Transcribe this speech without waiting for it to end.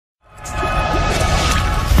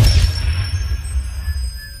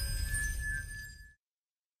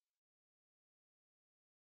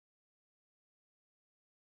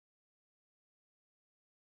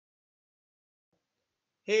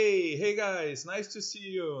Hey guys, nice to see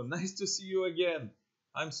you. Nice to see you again.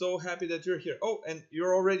 I'm so happy that you're here. Oh, and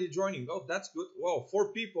you're already joining. Oh, that's good. Wow,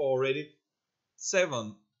 4 people already.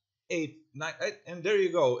 Seven, eight, nine, and there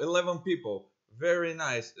you go. 11 people. Very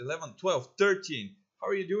nice. 11, 12, 13. How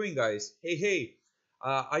are you doing, guys? Hey.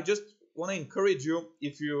 I just want to encourage you,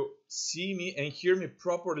 if you see me and hear me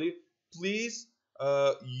properly, please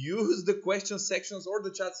use the question sections or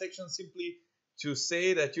the chat section simply to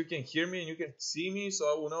say that you can hear me and you can see me, so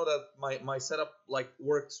I will know that my setup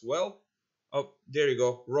works well. Oh, there you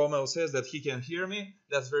go. Romel says that he can hear me.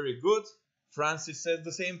 That's very good. Francis says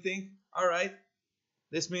the same thing. All right.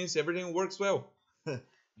 This means everything works well.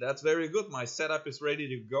 That's very good. My setup is ready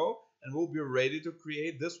to go and we'll be ready to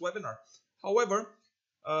create this webinar. However,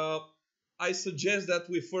 uh, I suggest that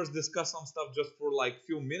we first discuss some stuff just for like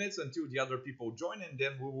few minutes until the other people join, and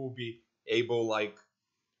then we will be able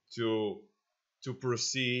to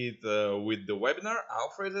proceed with the webinar.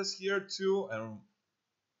 Alfred is here too, and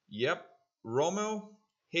yep, Romeo.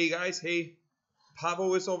 Hey guys, hey,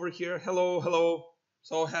 Pavel is over here. Hello.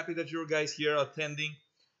 So happy that you guys here attending.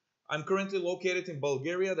 I'm currently located in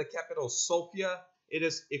Bulgaria, the capital Sofia. It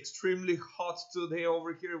is extremely hot today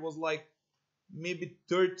over here. It was like maybe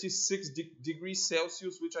 36 degrees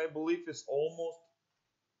Celsius, which I believe is almost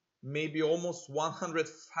 100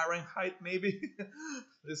 Fahrenheit maybe.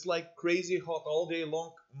 It's like crazy hot all day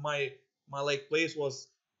long. My like place was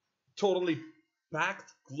totally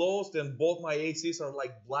packed, closed, and both my ACs are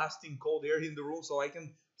like blasting cold air in the room, so I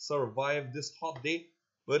can survive this hot day.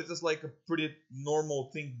 But it is like a pretty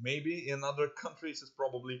normal thing. Maybe in other countries it's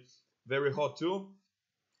probably very hot too.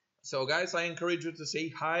 So guys, I encourage you to say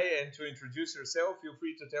hi and to introduce yourself. Feel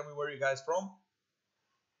free to tell me where you guys from.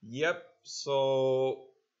 Yep. So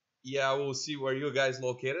yeah, we'll see where you guys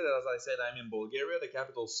located. As I said, I'm in Bulgaria, the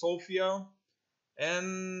capital Sofia.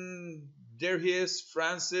 And there he is.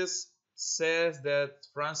 Francis says that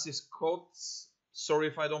Francis Coates. Sorry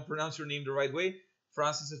if I don't pronounce your name the right way.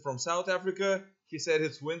 Francis is from South Africa. He said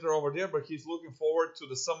it's winter over there, but he's looking forward to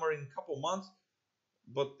the summer in a couple months.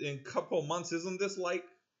 But in a couple months, isn't this like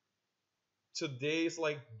today is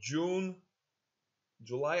like June,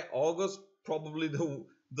 July, August? Probably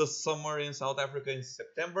the summer in South Africa in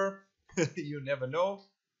September. You never know.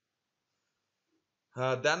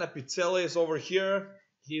 Dana Pizzella is over here.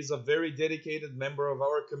 He's a very dedicated member of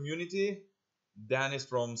our community. Dan is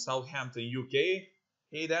from Southampton, UK.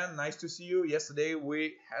 Hey Dan, nice to see you. Yesterday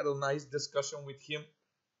we had a nice discussion with him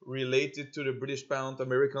related to the British pound,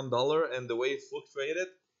 American dollar, and the way it fluctuated,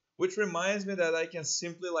 which reminds me that I can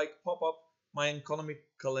simply pop up my economic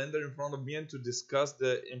calendar in front of me and to discuss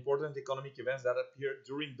the important economic events that appear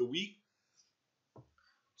during the week.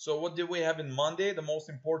 So what did we have in Monday? The most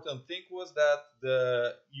important thing was that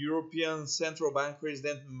the European Central Bank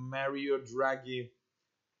President Mario Draghi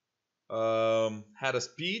had a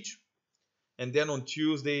speech. And then on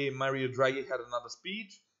Tuesday, Mario Draghi had another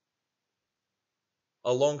speech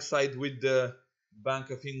alongside with the Bank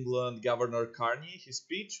of England Governor Carney, his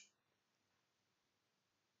speech,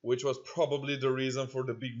 which was probably the reason for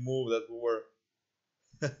the big move that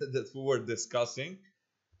we were discussing.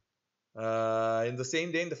 In the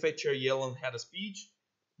same day, the Fed Chair Yellen had a speech.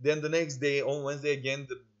 Then the next day, on Wednesday again,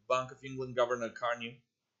 the Bank of England Governor Carney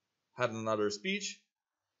had another speech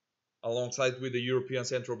alongside with the European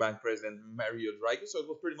Central Bank President Mario Draghi. So it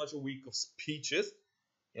was pretty much a week of speeches.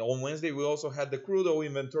 And on Wednesday, we also had the crude oil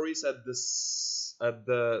inventories at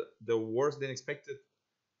the worse than expected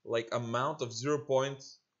amount of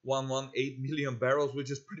 0.118 million barrels, which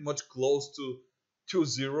is pretty much close to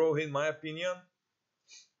zero in my opinion.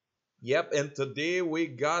 Yep, and today we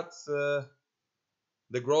got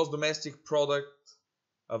the gross domestic product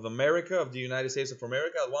of America, of the United States of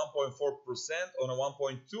America, at 1.4% on a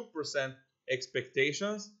 1.2%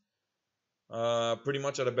 expectations. Pretty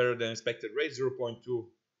much at a better than expected rate, 0.2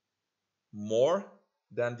 more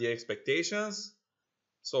than the expectations.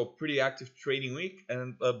 So pretty active trading week.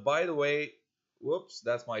 And by the way, whoops,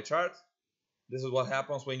 that's my chart. This is what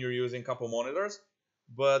happens when you're using couple monitors.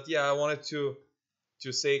 But yeah, I wanted to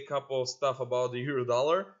say a couple stuff about the euro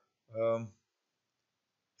dollar.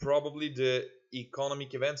 Probably the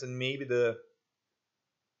economic events and maybe the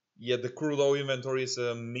crude oil inventories,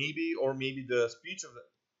 maybe the speech of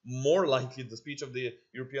more likely the speech of the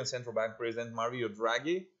European Central Bank President Mario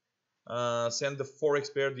Draghi sent the Forex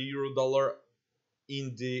pair, the euro dollar,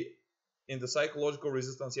 in the psychological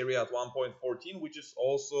resistance area at 1.14, which is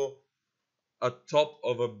also a top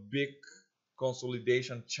of a big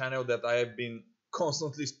consolidation channel that I have been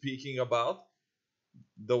constantly speaking about,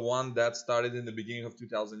 the one that started in the beginning of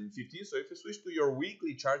 2015. So if you switch to your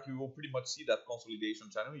weekly chart, you will pretty much see that consolidation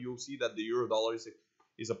channel. You'll see that the euro dollar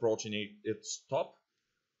is approaching its top.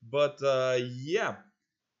 But yeah,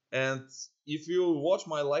 and if you watch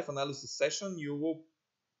my live analysis session, you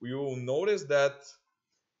will notice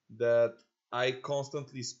that I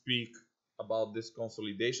constantly speak about this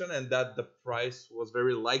consolidation and that the price was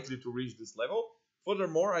very likely to reach this level.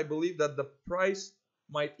 Furthermore, I believe that the price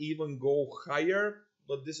might even go higher,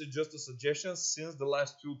 but this is just a suggestion since the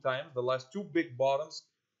last two big bottoms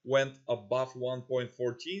went above 1.14.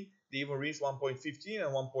 They even reached 1.15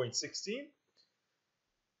 and 1.16.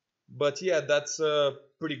 But yeah, that's a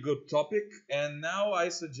pretty good topic. And now I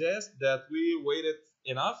suggest that we waited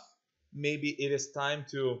enough. Maybe it is time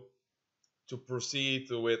to proceed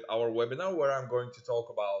with our webinar where I'm going to talk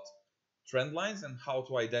about trend lines and how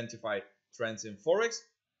to identify trends in Forex.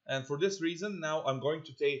 And for this reason, now I'm going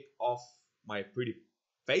to take off my pretty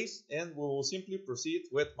face and we will simply proceed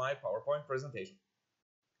with my PowerPoint presentation.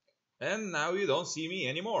 And now you don't see me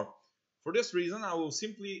anymore. For this reason, I will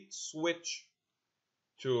simply switch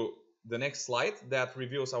to the next slide that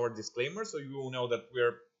reveals our disclaimer, so you will know that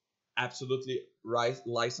we're absolutely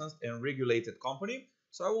licensed and regulated company.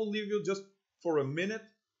 So I will leave you just for a minute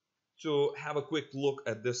to have a quick look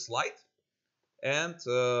at this slide and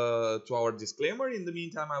to our disclaimer. In the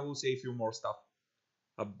meantime, I will say a few more stuff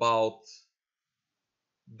about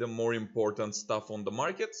the more important stuff on the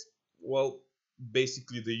markets. Well,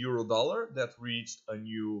 basically the euro dollar that reached a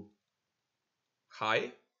new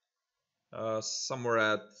high somewhere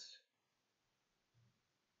at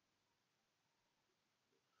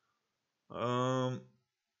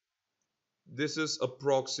this is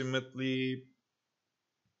approximately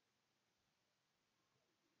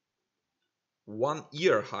 1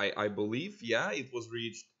 year high, I believe. Yeah, it was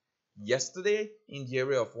reached yesterday in the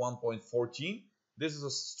area of 1.14. This is a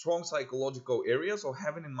strong psychological area, so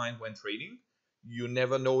have it in mind when trading. You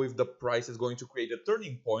never know if the price is going to create a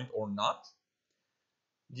turning point or not.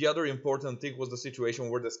 The other important thing was the situation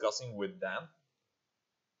we're discussing with Dan.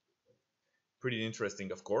 Pretty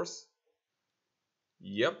interesting, of course.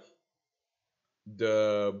 Yep.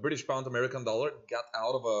 The British pound American dollar got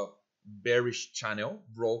out of a bearish channel,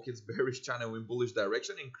 broke its bearish channel in bullish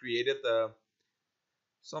direction and created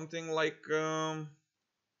something like a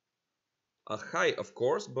high, of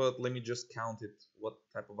course, but let me just count it. What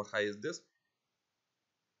type of a high is this?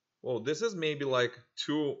 Well, this is maybe like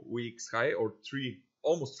 2 weeks high or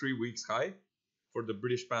almost 3 weeks high for the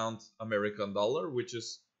British pound American dollar, which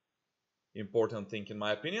is important thing in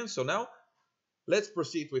my opinion. So now let's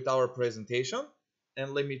proceed with our presentation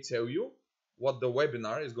and let me tell you what the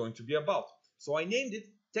webinar is going to be about. So I named it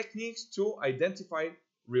Techniques to Identify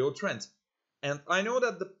Real Trends. And I know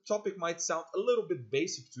that the topic might sound a little bit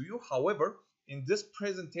basic to you. However, in this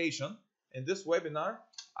presentation, in this webinar,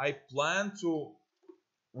 I plan to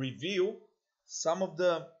review some of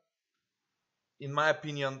the, in my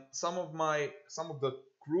opinion, some of the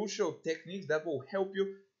crucial techniques that will help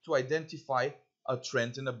you to identify a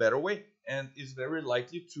trend in a better way and is very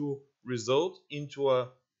likely to result into a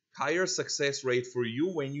higher success rate for you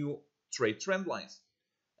when you trade trend lines.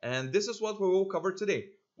 And this is what we will cover today.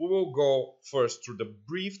 We will go first through the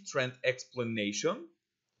brief trend explanation,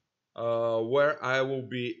 where I will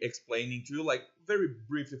be explaining to you, like very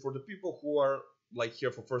briefly for the people who are like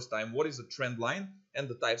here for first time, what is a trend line and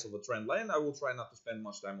the types of a trend line. I will try not to spend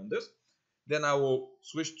much time on this. Then I will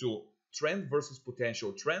switch to trend versus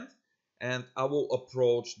potential trend, and I will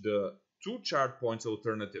approach the 2 chart points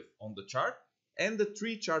alternative on the chart and the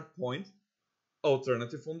 3 chart point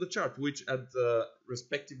alternative on the chart, which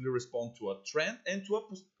respectively respond to a trend and to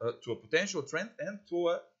a potential trend and to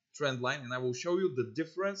a trend line. And I will show you the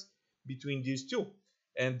difference between these two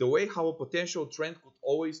and the way how a potential trend could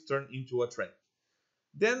always turn into a trend.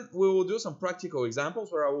 Then we will do some practical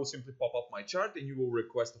examples where I will simply pop up my chart and you will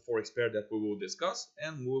request a Forex pair that we will discuss,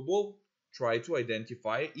 and we will try to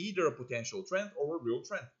identify either a potential trend or a real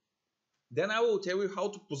trend. Then I will tell you how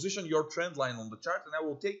to position your trend line on the chart, and I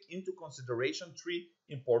will take into consideration 3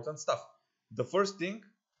 important stuff. The first thing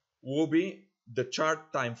will be the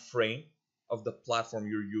chart time frame of the platform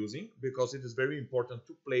you're using, because it is very important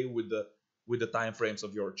to play with the time frames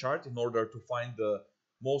of your chart in order to find the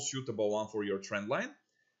most suitable one for your trend line.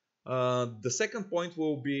 The second point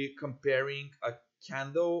will be comparing a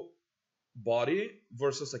candle body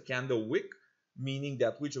versus a candle wick, meaning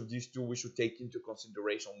that which of these two we should take into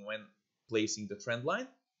consideration when placing the trend line.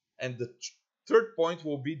 And the third point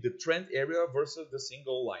will be the trend area versus the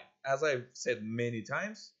single line. As I've said many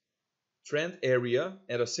times, trend area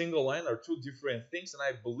and a single line are 2 different things, and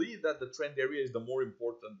I believe that the trend area is the more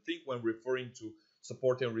important thing when referring to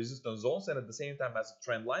support and resistance zones, and at the same time as a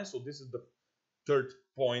trend line. So this is the third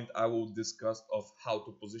point I will discuss of how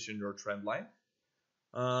to position your trend line.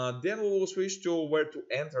 Then we will switch to where to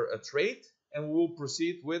enter a trade, and we will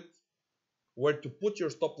proceed with where to put your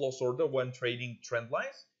stop loss order when trading trend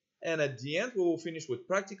lines. And at the end, we will finish with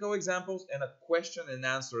practical examples and a question and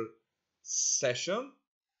answer session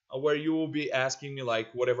where you will be asking me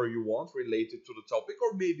like whatever you want related to the topic,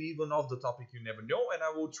 or maybe even off the topic, you never know, and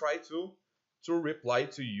I will try to reply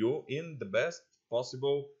to you in the best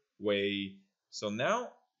possible way. So now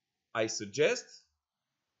I suggest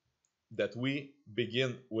that we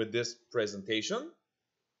begin with this presentation,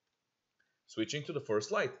 switching to the first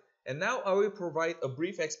slide. And now I will provide a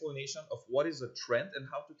brief explanation of what is a trend and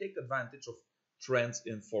how to take advantage of trends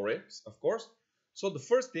in Forex, of course. So the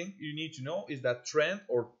first thing you need to know is that trend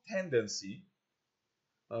or tendency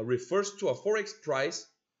refers to a Forex price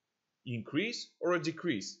increase or a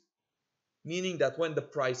decrease, meaning that when the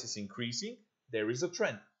price is increasing, there is a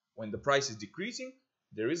trend. When the price is decreasing,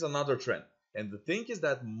 there is another trend. And the thing is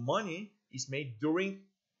that money is made during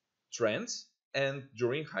trends and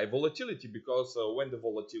during high volatility, because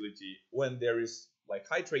when there is like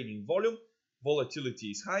high trading volume, volatility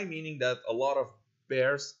is high, meaning that a lot of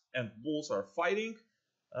bears and bulls are fighting,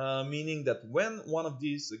 meaning that when one of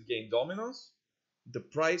these gain dominance, the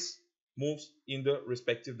price moves in the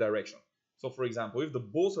respective direction. So for example, if the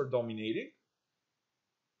bulls are dominating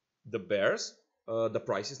the bears, the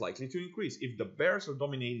price is likely to increase. If the bears are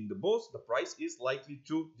dominating the bulls, the price is likely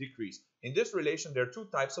to decrease. In this relation, there are two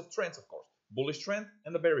types of trends, of course: bullish trend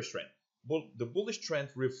and the bearish trend. The bullish trend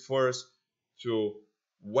refers to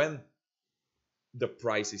when the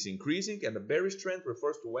price is increasing, and the bearish trend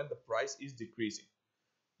refers to when the price is decreasing.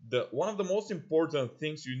 One of the most important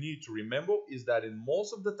things you need to remember is that in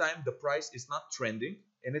most of the time the price is not trending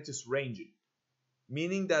and it is ranging,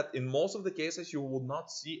 meaning that in most of the cases you will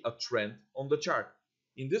not see a trend on the chart.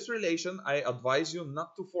 In this relation, I advise you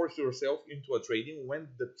not to force yourself into a trading when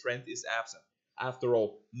the trend is absent. After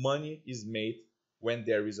all, money is made when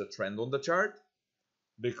there is a trend on the chart,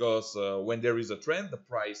 because when there is a trend, the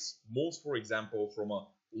price moves, for example, from a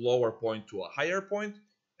lower point to a higher point,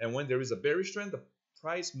 and when there is a bearish trend, the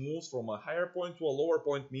price moves from a higher point to a lower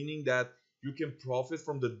point, meaning that you can profit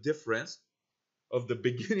from the difference of the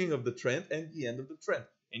beginning of the trend and the end of the trend.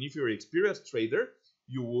 And if you're an experienced trader,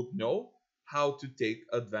 you would know how to take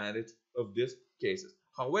advantage of these cases.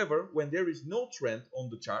 However, when there is no trend on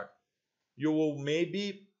the chart, you will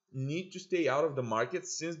maybe need to stay out of the market,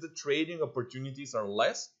 since the trading opportunities are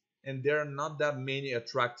less and there are not that many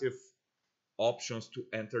attractive options to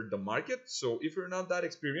enter the market. So if you're not that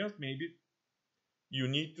experienced, maybe you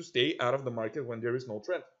need to stay out of the market when there is no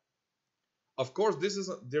trend. Of course,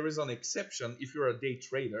 there is an exception if you're a day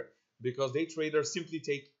trader, because day traders simply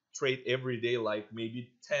trade every day, like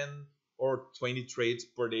maybe 10 or 20 trades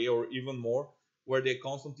per day or even more, where they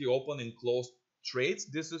constantly open and close trades.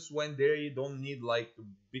 This is when they don't need like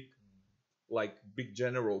big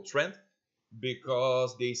general trend,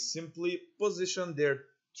 because they simply position their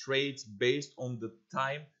trades based on the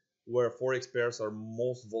time where forex pairs are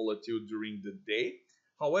most volatile during the day.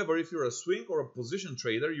 However, if you're a swing or a position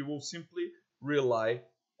trader, you will simply rely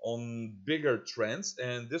on bigger trends,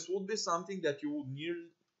 and this would be something that you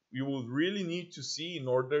will really need to see in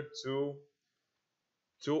order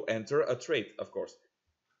to enter a trade, of course.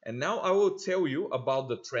 And now I will tell you about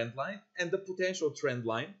the trend line and the potential trend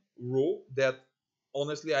line rule that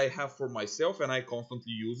honestly I have for myself and I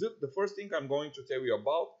constantly use it. The first thing I'm going to tell you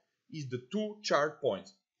about is the two chart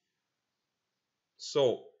points.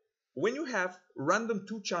 So when you have random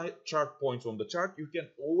two chart points on the chart, you can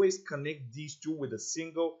always connect these two with a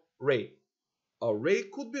single ray. A ray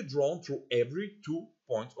could be drawn through every 2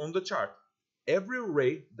 points on the chart. Every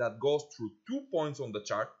ray that goes through 2 points on the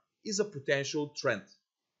chart is a potential trend.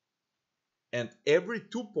 And every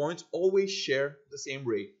 2 points always share the same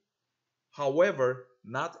ray. However,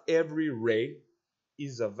 not every ray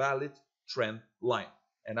is a valid trend line.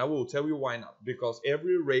 And I will tell you why not. Because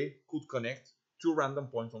every ray could connect two random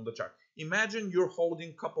points on the chart. Imagine you're holding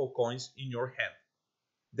a couple coins in your hand.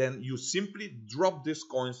 Then you simply drop these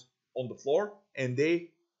coins on the floor and they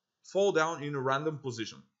fall down in a random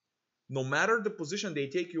position. No matter the position they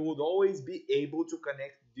take, you would always be able to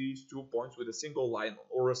connect these 2 points with a single line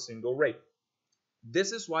or a single ray.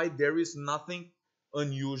 This is why there is nothing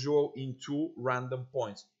unusual in two random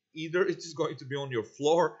points. Either it is going to be on your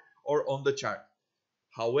floor or on the chart.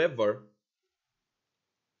 However,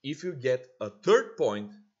 if you get a third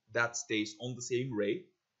point that stays on the same ray,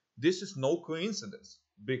 this is no coincidence,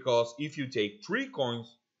 because if you take 3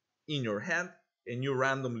 coins in your hand and you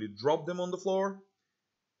randomly drop them on the floor,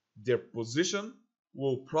 their position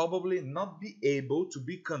will probably not be able to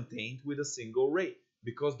be contained with a single ray,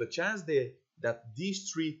 because the chance that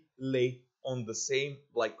these 3 lay on the same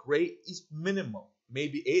like rate is minimal.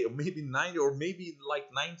 Maybe 8 or maybe 90 or maybe like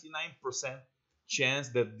 99% chance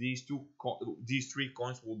that these three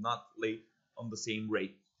coins will not lay on the same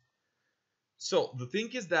rate. So the thing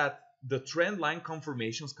is that the trend line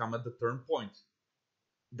confirmations come at the turn point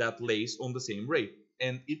that lays on the same rate.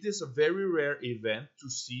 And it is a very rare event to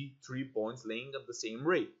see 3 points laying at the same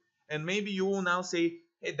rate. And maybe you will now say,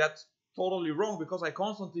 hey, that's totally wrong because I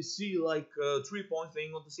constantly see like 3 points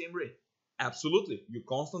laying on the same rate. Absolutely, you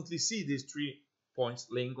constantly see these 3 points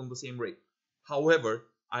laying on the same rate. However,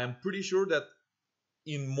 I am pretty sure that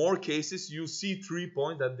in more cases you see 3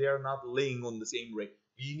 points that they are not laying on the same rate,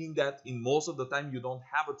 meaning that in most of the time you don't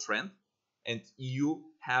have a trend and you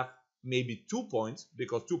have maybe 2 points,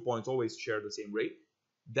 because 2 points always share the same rate,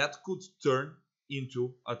 that could turn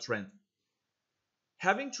into a trend.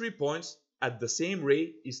 Having 3 points at the same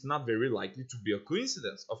rate is not very likely to be a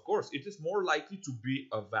coincidence. Of course, it is more likely to be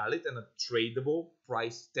a valid and a tradable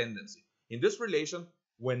price tendency. In this relation,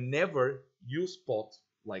 whenever you spot,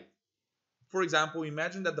 like, for example,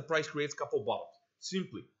 imagine that the price creates a couple bottoms.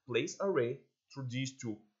 Simply place a ray through these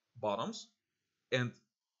 2 bottoms and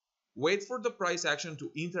wait for the price action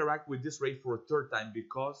to interact with this rate for a third time,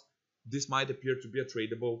 because this might appear to be a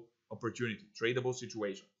tradable opportunity, tradable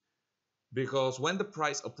situation. Because when the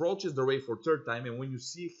price approaches the rate for third time and when you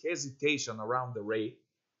see hesitation around the rate,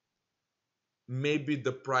 maybe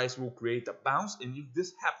the price will create a bounce, and if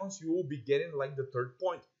this happens, you will be getting like the third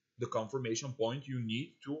point, the confirmation point you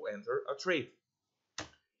need to enter a trade.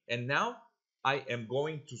 And now I am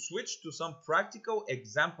going to switch to some practical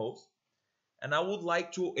examples, and I would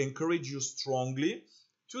like to encourage you strongly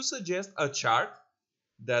to suggest a chart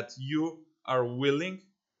that you are willing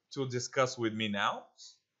to discuss with me now.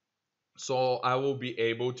 So I will be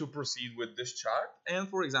able to proceed with this chart and,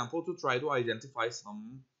 for example, to try to identify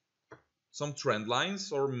some trend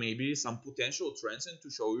lines or maybe some potential trends, and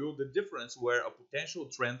to show you the difference where a potential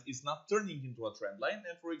trend is not turning into a trend line,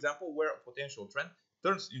 and, for example, where a potential trend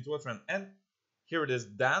turns into a trend. And here it is.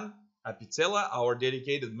 Dan Apicella, our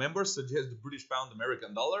dedicated member, suggests the British pound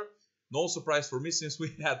American dollar. No surprise for me, since we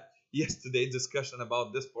had yesterday discussion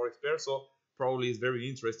about this forex pair, so probably it's very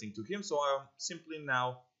interesting to him. So I'm simply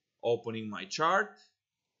now opening my chart,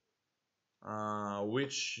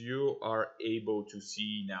 which you are able to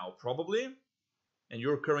see now probably, and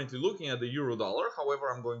you're currently looking at the euro dollar.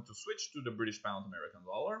 However, I'm going to switch to the British pound American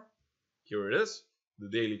dollar. Here it is, the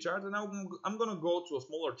daily chart, and I'm going to go to a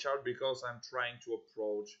smaller chart because I'm trying to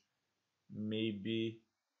approach maybe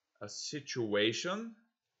a situation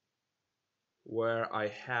where I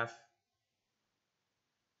have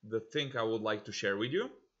the thing I would like to share with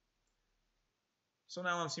you. So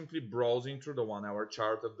now I'm simply browsing through the 1 hour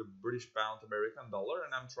chart of the British pound American dollar,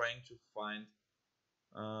 and I'm trying to find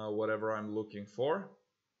whatever I'm looking for.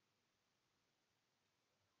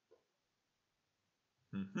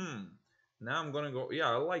 Now I'm gonna go, yeah,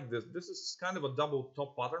 I like this. This is kind of a double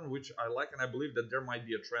top pattern, which I like, and I believe that there might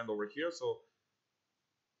be a trend over here, so,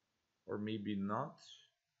 or maybe not.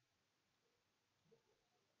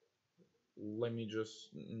 Let me just,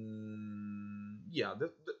 yeah,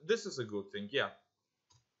 this is a good thing. Yeah,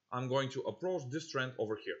 I'm going to approach this trend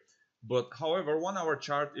over here. But however, 1 hour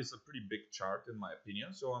chart is a pretty big chart in my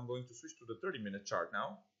opinion, so I'm going to switch to the 30-minute chart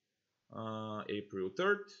now. April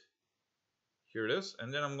 3rd, here it is,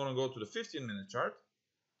 and then I'm going to go to the 15-minute chart,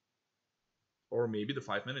 or maybe the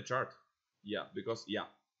 5-minute chart. Yeah, because, yeah,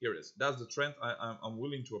 here it is. That's the trend I'm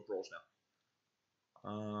willing to approach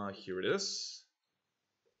now. Here it is.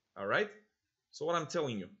 All right, so what I'm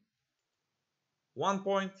telling you, 1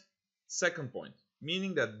 point, 2nd point,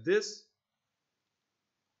 meaning that this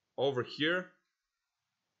over here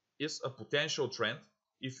is a potential trend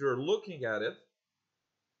if you're looking at it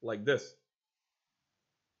like this.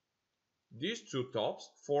 These 2 tops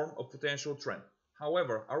form a potential trend.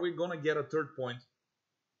 However, are we gonna get a 3rd point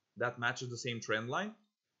that matches the same trend line?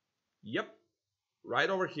 Yep, right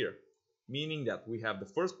over here, meaning that we have the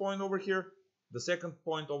 1st point over here, the 2nd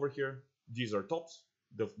point over here. These are tops,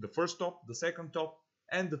 the 1st top, the 2nd top,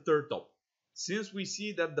 and the 3rd top. Since we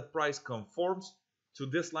see that the price conforms to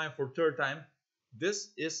this line for 3rd time,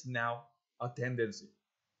 this is now a tendency.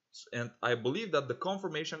 And I believe that the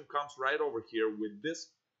confirmation comes right over here with this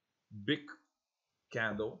big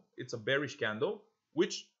candle. It's a bearish candle,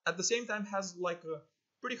 which at the same time has like a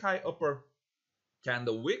pretty high upper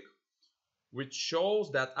candle wick, which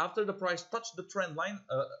shows that after the price touched the trend line,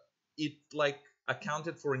 it like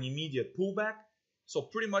accounted for an immediate pullback. So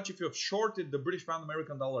pretty much if you have shorted the British pound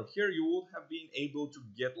American dollar here, you would have been able to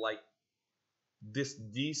get like this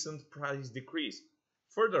decent price decrease.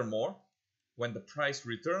 Furthermore, when the price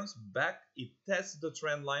returns back, it tests the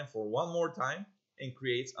trend line for one more time and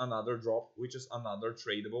creates another drop, which is another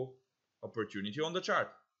tradable opportunity on the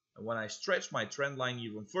chart. And when I stretch my trend line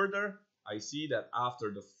even further, I see that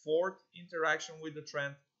after the fourth interaction with the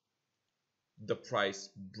trend, the price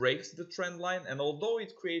breaks the trend line, and although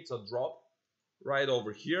it creates a drop right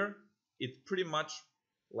over here, it pretty much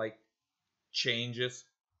like changes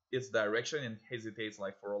its direction and hesitates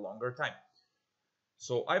like for a longer time.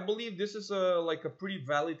 So I believe this is like a pretty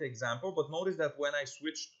valid example, but notice that when I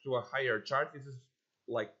switch to a higher chart, it is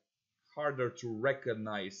like harder to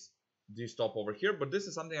recognize this top over here, but this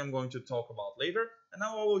is something I'm going to talk about later. And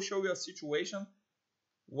now I will show you a situation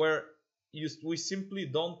where we simply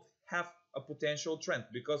don't have a potential trend,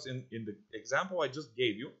 because in the example I just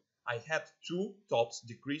gave you, I had two tops,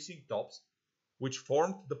 decreasing tops, which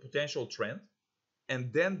formed the potential trend,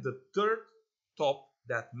 and then the third top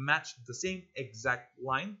that matched the same exact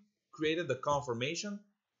line created the confirmation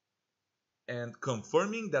and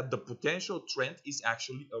confirming that the potential trend is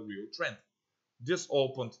actually a real trend. This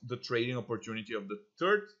opened the trading opportunity of the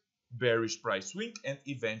third bearish price swing and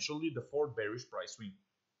eventually the fourth bearish price swing.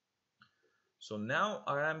 So now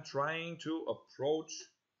I am trying to approach,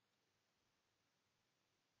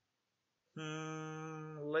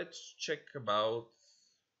 let's check about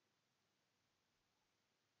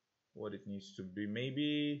what it needs to be.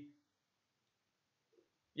 Maybe,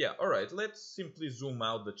 yeah, all right, let's simply zoom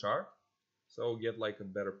out the chart so I'll get like a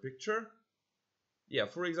better picture. Yeah,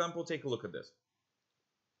 for example, take a look at this.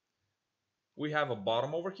 We have a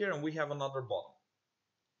bottom over here and we have another bottom.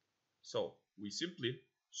 So we simply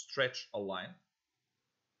stretch a line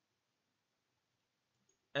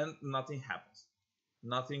and nothing happens,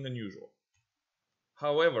 nothing unusual.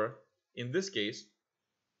 However, in this case,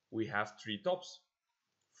 we have three tops.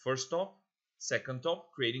 First top, second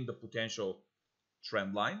top, creating the potential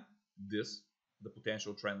trend line, the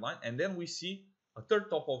potential trend line, and then we see a third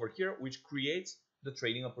top over here, which creates the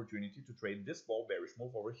trading opportunity to trade this small bearish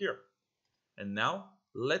move over here. And now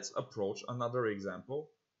let's approach another example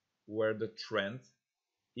where the trend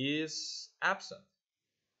is absent.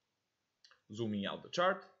 Zooming out the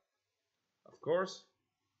chart, of course.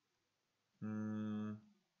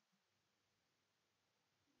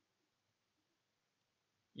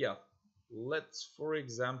 Yeah, let's, for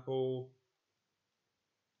example,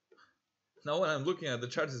 now when I'm looking at the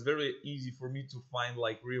chart, it's very easy for me to find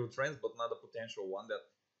like real trends, but not a potential one that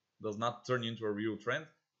does not turn into a real trend.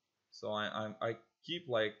 So I keep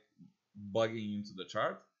like bugging into the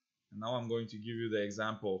chart. And now I'm going to give you the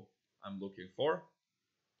example I'm looking for,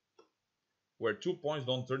 where 2 points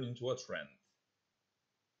don't turn into a trend.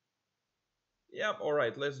 Yep, all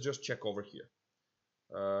right, let's just check over here.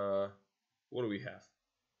 What do we have?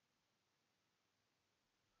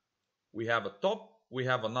 We have a top, we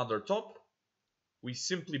have another top. We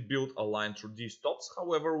simply build a line through these tops.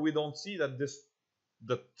 However, we don't see that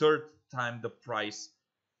the third time the price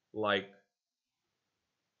like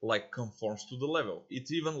conforms to the level.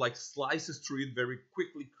 It even like slices through it very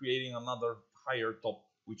quickly, creating another higher top,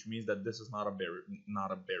 which means that this is not a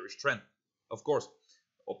bearish trend, of course.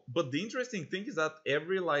 But the interesting thing is that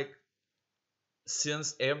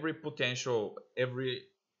since every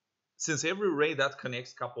ray that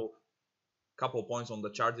connects couple points on the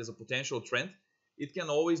chart is a potential trend, it can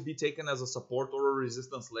always be taken as a support or a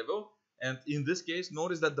resistance level. And in this case,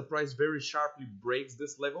 notice that the price very sharply breaks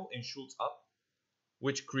this level and shoots up,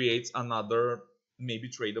 which creates another maybe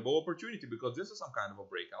tradable opportunity, because this is some kind of a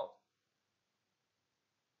breakout.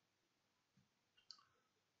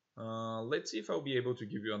 Let's see if I'll be able to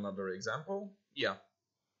give you another example. Yeah,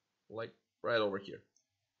 like right over here.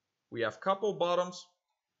 We have couple bottoms,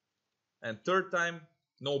 and third time,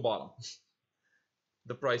 no bottom.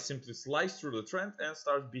 The price simply slices through the trend and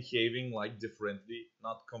starts behaving like differently,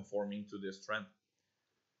 not conforming to this trend.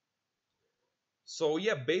 So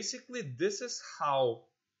yeah, basically this is how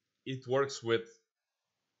it works with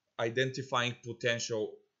identifying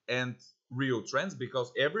potential and real trends,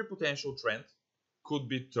 because every potential trend could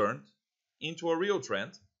be turned into a real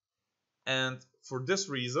trend. And for this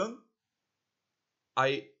reason,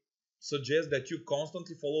 I suggest that you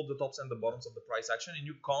constantly follow the tops and the bottoms of the price action, and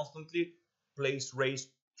you constantly place rays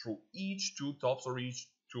through each two tops or each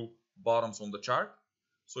two bottoms on the chart.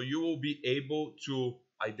 So you will be able to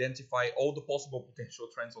identify all the possible potential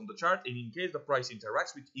trends on the chart, and in case the price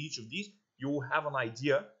interacts with each of these, you will have an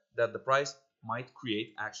idea that the price might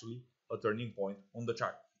create actually a turning point on the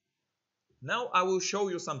chart. Now I will show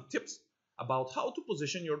you some tips about how to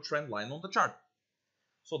position your trend line on the chart.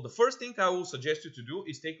 So the first thing I will suggest you to do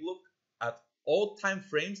is take a look at all time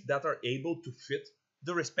frames that are able to fit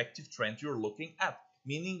the respective trend you're looking at.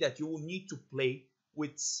 meaning that you will need to play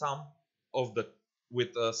with of the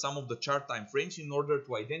some of the chart time frames in order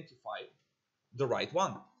to identify the right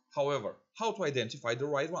one. However, how to identify the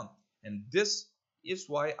right one? And this is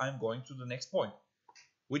why I'm going to the next point,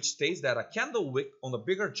 which states that a candle wick on a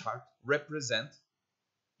bigger chart represents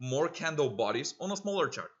more candle bodies on a smaller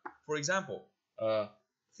chart. For example,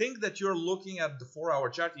 think that you're looking at the 4-hour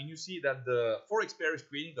chart and you see that the Forex pair is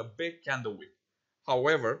creating a big candle wick.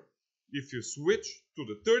 However, if you switch to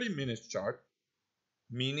the 30-minute chart,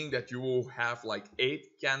 meaning that you will have like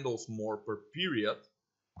 8 candles more per period,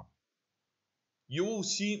 you will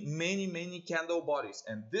see many candle bodies,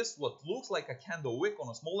 and this what looks like a candle wick on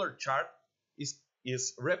a smaller chart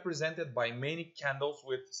is represented by many candles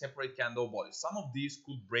with separate candle bodies. Some of these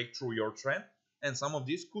could break through your trend and some of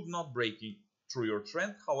these could not break through your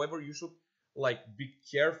trend. However, you should be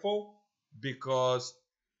careful, because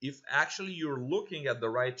if actually you're looking at the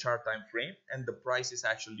right chart time frame and the price is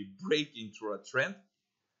actually breaking through a trend,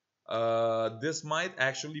 this might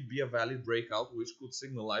actually be a valid breakout, which could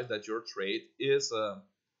signalize that your trade is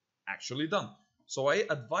actually done. So I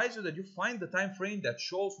advise you that you find the time frame that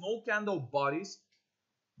shows no candle bodies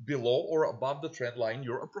below or above the trend line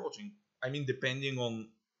you're approaching. I mean, depending on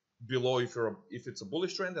below if it's a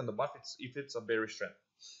bullish trend, and above if it's a bearish trend.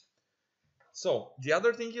 So the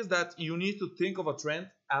other thing is that you need to think of a trend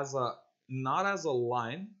as not as a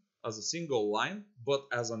line, as a single line, but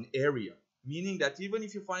as an area. Meaning that even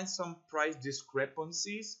if you find some price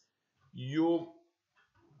discrepancies,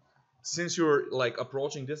 since you're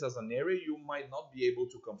approaching this as an area, you might not be able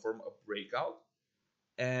to confirm a breakout.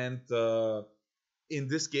 And in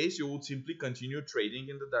this case, you would simply continue trading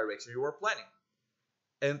in the direction you are planning.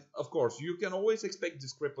 And of course, you can always expect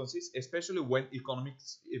discrepancies, especially when economic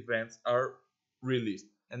events are released.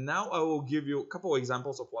 And now I will give you a couple of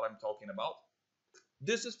examples of what I'm talking about.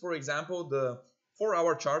 This is, for example, the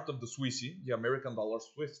 4-hour chart of the Swissy, the American dollar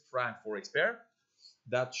Swiss franc Forex pair,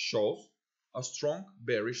 that shows a strong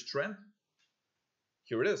bearish trend.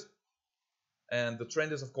 Here it is. And the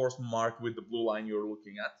trend is, of course, marked with the blue line you're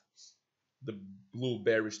looking at, the blue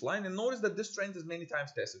bearish line. And notice that this trend is many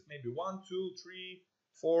times tested, maybe 1, 2, 3,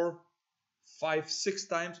 4, 5, 6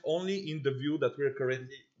 times only in the view that we're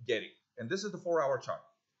currently getting. And this is the 4-hour chart.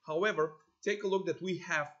 However, take a look that we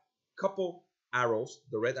have a couple arrows,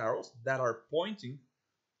 the red arrows, that are pointing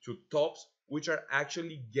to tops which are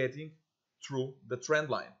actually getting through the trend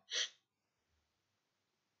line.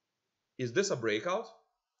 Is this a breakout?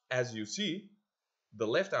 As you see, the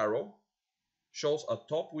left arrow shows a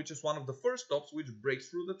top which is one of the first tops which breaks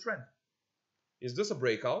through the trend. Is this a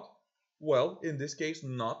breakout? Well, in this case,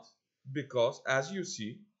 not, because as you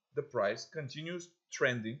see, the price continues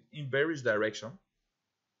trending in bearish direction,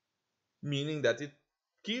 meaning that it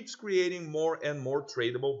keeps creating more and more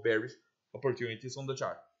tradable bearish opportunities on the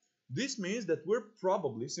chart. This means that we're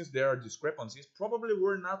probably, since there are discrepancies, probably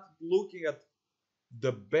we're not looking at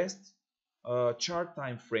the best chart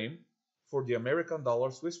time frame for the American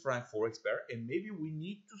dollar Swiss franc Forex pair, and maybe we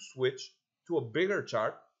need to switch to a bigger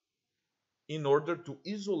chart in order to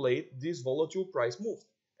isolate these volatile price moves,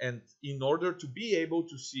 and in order to be able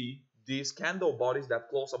to see these candle bodies that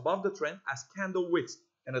close above the trend as candle wicks,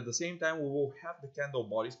 and at the same time we will have the candle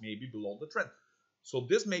bodies maybe below the trend. So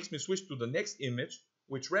this makes me switch to the next image,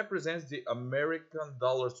 which represents the American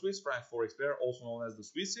dollar Swiss franc Forex pair, also known as the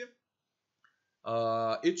Swissy.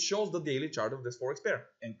 It shows the daily chart of this Forex pair,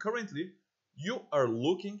 and currently you are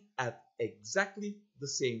looking at exactly the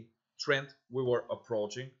same trend we were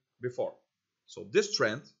approaching before. So this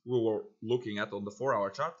trend we were looking at on the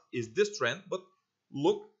 4-hour chart is this trend, but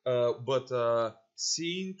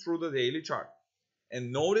seen through the daily chart.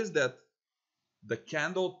 And notice that the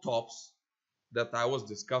candle tops that I was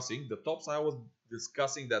discussing, the tops I was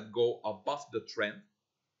discussing that go above the trend,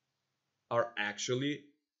 are actually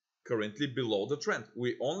currently below the trend.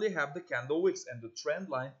 We only have the candle wicks, and the trend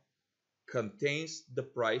line contains the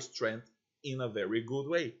price trend in a very good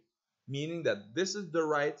way, meaning that this is the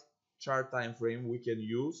right chart time frame we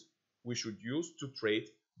should use to trade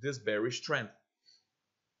this bearish trend.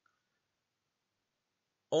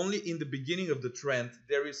 Only in the beginning of the trend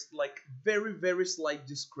there is very slight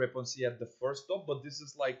discrepancy at the first top, but this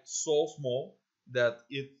is so small that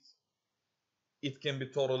it can be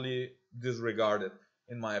totally disregarded,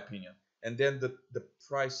 in my opinion. And then the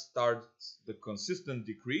price starts the consistent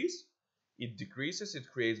decrease. It decreases, it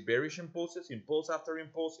creates bearish impulses, impulse after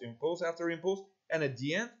impulse, impulse after impulse, and at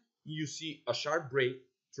the end you see a sharp break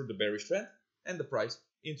through the bearish trend, and the price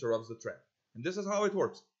interrupts the trend. And this is how it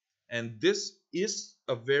works. And this is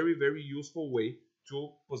a very useful way to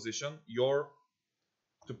position your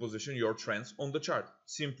trends on the chart.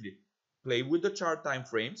 Simply play with the chart time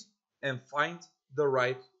frames and find the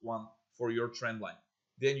right one for your trend line.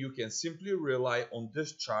 Then you can simply rely on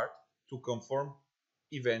this chart to confirm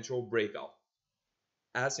eventual breakout.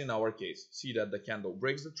 As in our case, see that the candle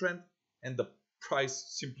breaks the trend and the price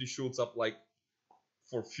simply shoots up, like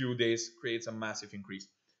for a few days, creates a massive increase.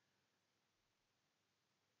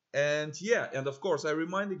 And yeah, and of course, I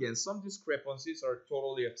remind again, some discrepancies are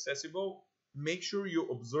totally accessible. Make sure you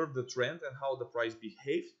observe the trend and how the price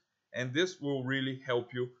behaves, and this will really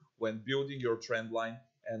help you when building your trend line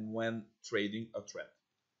and when trading a trend.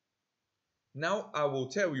 Now I will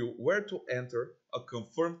tell you where to enter a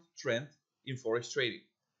confirmed trend in Forex trading.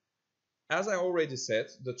 As I already said,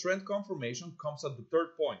 the trend confirmation comes at the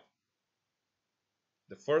third point.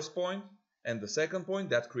 The first point and the second point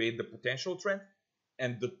that create the potential trend,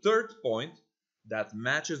 and the third point that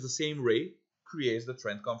matches the same ray creates the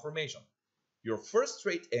trend confirmation. Your first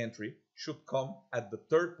trade entry should come at the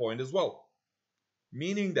third point as well,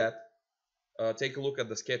 meaning that take a look at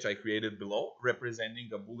the sketch I created below representing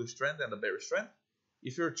a bullish trend and a bearish trend.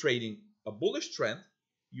 If you're trading a bullish trend,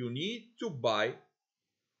 you need to buy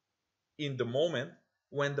in the moment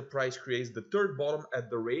when the price creates the third bottom at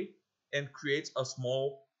the ray and creates a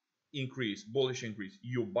small increase, bullish increase.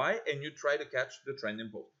 You buy and you try to catch the trend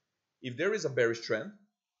impulse. If there is a bearish trend,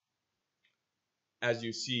 as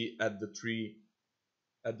you see at the three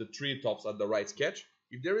tops at the right sketch,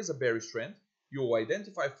 if there is a bearish trend, you will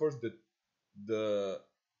identify first the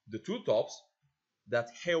two tops that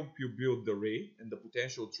help you build the ray and the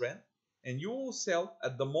potential trend, and you will sell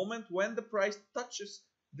at the moment when the price touches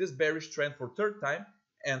this bearish trend for third time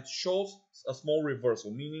and shows a small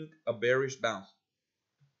reversal, meaning a bearish bounce.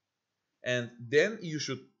 And then you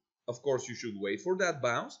should, of course, you should wait for that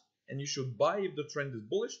bounce, and you should buy if the trend is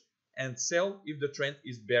bullish and sell if the trend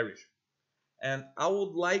is bearish. And I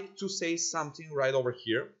would like to say something right over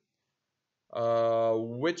here,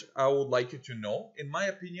 which I would like you to know. In my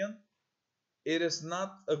opinion, it is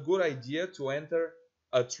not a good idea to enter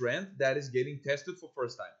a trend that is getting tested for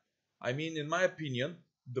first time. I mean, in my opinion,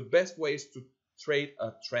 the best ways to trade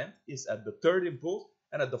a trend is at the third impulse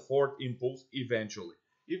and at the fourth impulse eventually.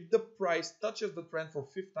 If the price touches the trend for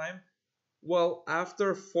fifth time, well,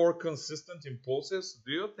 after 4 consistent impulses,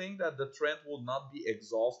 do you think that the trend will not be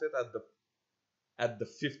exhausted at the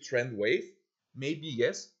fifth trend wave? Maybe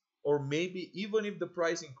yes, or maybe even if the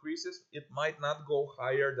price increases, it might not go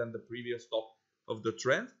higher than the previous top of the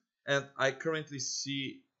trend. And I currently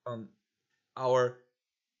see our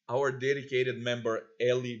dedicated member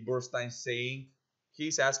Eli Burstein saying,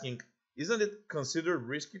 he's asking, isn't it considered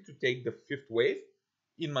risky to take the fifth wave?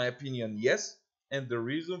 In my opinion, yes. And the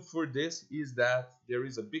reason for this is that there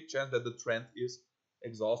is a big chance that the trend is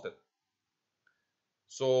exhausted.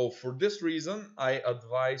 So for this reason, I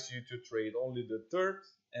advise you to trade only the third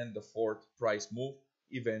and the fourth price move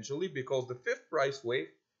eventually, because the fifth price wave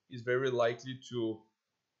is very likely to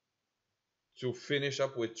finish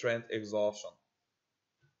up with trend exhaustion.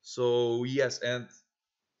 So yes, and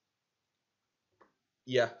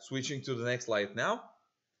yeah, switching to the next slide now.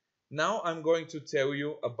 Now I'm going to tell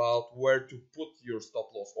you about where to put your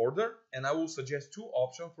stop loss order, and I will suggest 2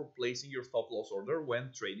 options for placing your stop loss order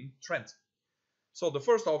when trading trends. So the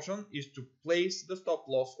first option is to place the stop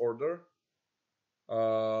loss order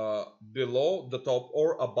below the top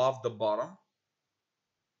or above the bottom.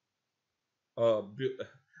 I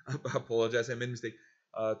apologize, I made a mistake.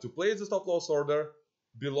 To place the stop loss order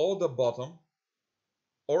below the bottom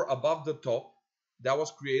or above the top that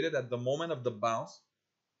was created at the moment of the bounce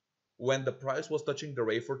when the price was touching the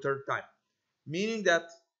ray for third time, meaning that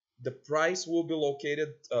the price will be located,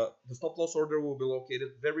 the stop loss order will be located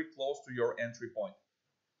very close to your entry point.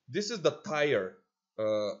 This is the tire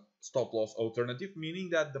stop loss alternative, meaning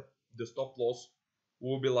that the stop loss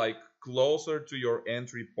will be like closer to your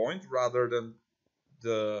entry point rather than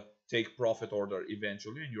the take profit order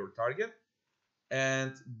eventually in your target.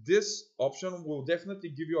 And this option will definitely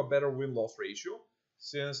give you a better win-loss ratio,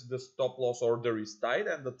 since the stop loss order is tight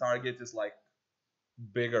and the target is like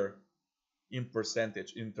bigger in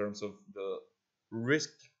percentage in terms of the risk,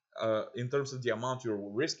 in terms of the amount you're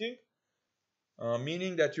risking,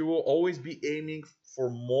 meaning that you will always be aiming for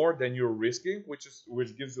more than you're risking, which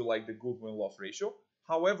gives you like the good win-loss ratio.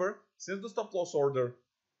 However, since the stop loss order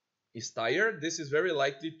is tighter, this is very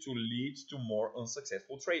likely to lead to more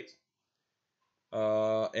unsuccessful trades.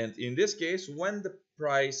 And in this case, when the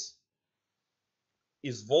price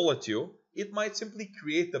is volatile, it might simply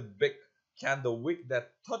create a big candle wick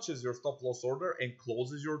that touches your stop loss order and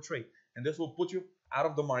closes your trade, and this will put you out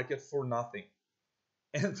of the market for nothing.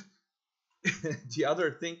 And the other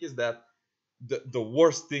thing is that the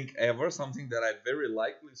worst thing ever, something that I very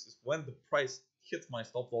like, is when the price hits my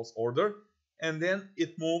stop loss order and then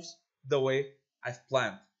it moves the way I've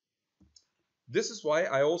planned. This is why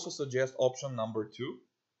I also suggest option number 2.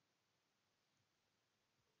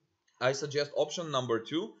 I suggest option number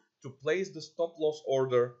 2 to place the stop loss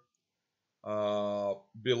order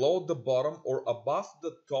below the bottom or above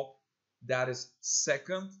the top, that is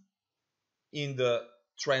second in the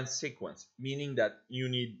trend sequence, meaning that you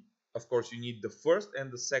need, of course, you need the first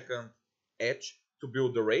and the second edge to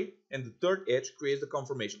build the ray, and the third edge creates the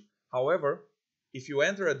confirmation. However, if you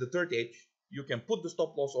enter at the third edge, you can put the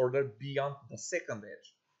stop loss order beyond the second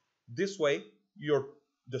edge. This way,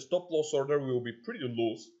 the stop loss order will be pretty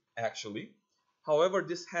loose, actually. However,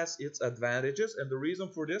 this has its advantages, and the reason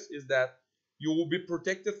for this is that you will be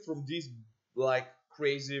protected from these like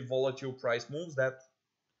crazy volatile price moves that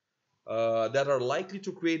are likely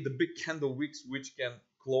to create the big candle wicks which can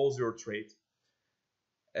close your trade.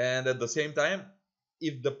 And at the same time,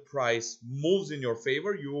 if the price moves in your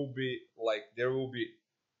favor, you will be like, there will be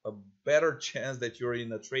a better chance that you're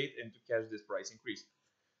in a trade and to catch this price increase.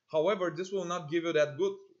 However, this will not give you that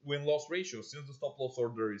good win-loss ratio since the stop loss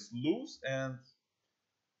order is loose, and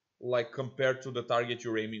like compared to the target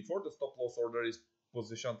you're aiming for, the stop loss order is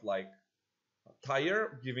positioned like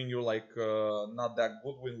higher, giving you like not that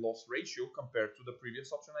good win-loss ratio compared to the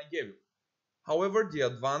previous option I gave you. However, the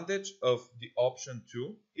advantage of the option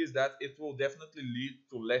 2 is that it will definitely lead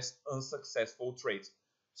to less unsuccessful trades.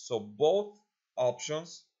 So both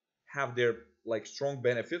options have their like strong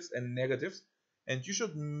benefits and negatives, and you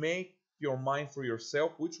should make your mind for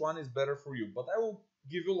yourself which one is better for you. But I will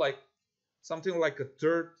give you like something like a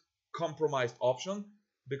third compromised option,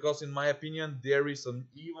 because in my opinion there is an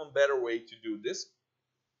even better way to do this.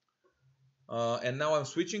 And now I'm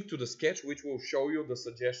switching to the sketch, which will show you the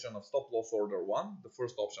suggestion of stop loss order 1, the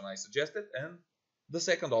first option I suggested, and the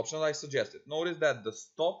second option I suggested. Notice that the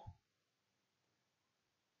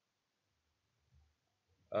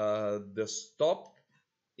stop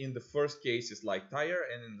in the first case is like higher,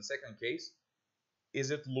 and in the second case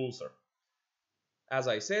is it looser. As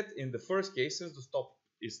I said, in the first case, since the stop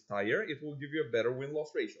is higher, it will give you a better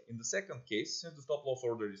win-loss ratio. In the second case, since the stop loss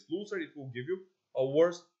order is looser, it will give you a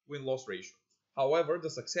worse win-loss ratio. However, the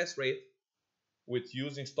success rate with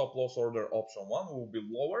using stop loss order option 1 will be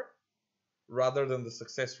lower, rather than the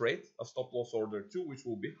success rate of stop loss order 2, which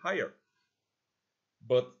will be higher.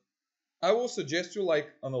 But I will suggest you like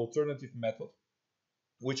an alternative method,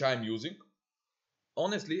 which I'm using.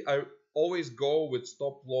 Honestly, I always go with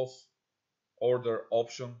stop loss order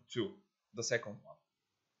option 2, the second one.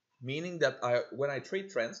 Meaning that when I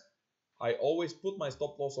trade trends, I always put my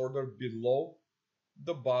stop loss order below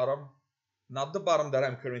the bottom, not the bottom that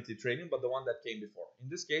I'm currently trading, but the one that came before. In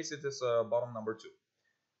this case, it is bottom number 2.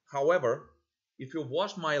 However, if you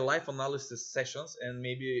watch my live analysis sessions and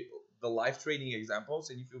maybe the live trading examples,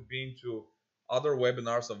 and if you've been to other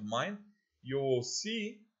webinars of mine, you will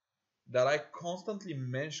see that I constantly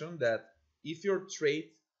mention that if your trade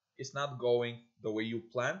is not going the way you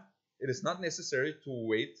planned, it is not necessary to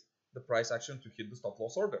wait the price action to hit the stop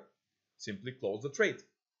loss order. Simply close the trade.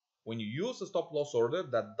 When you use a stop loss order,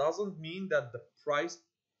 that doesn't mean that the price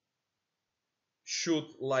should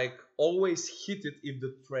like always hit it if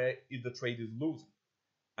the trade is losing.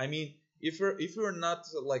 I mean, if you're not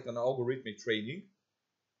like an algorithmic trading,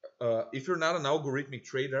 if you're not an algorithmic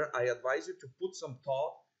trader, I advise you to put some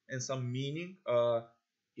thought and some meaning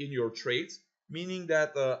in your trades. Meaning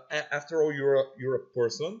that after all, you're a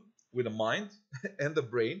person with a mind and a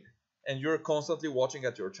brain, and you're constantly watching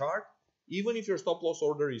at your chart. Even if your stop loss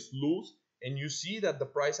order is loose and you see that the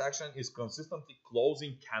price action is consistently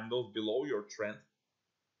closing candles below your trend,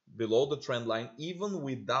 below the trend line, even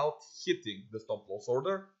without hitting the stop loss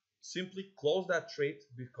order, simply close that trade,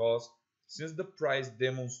 because since the price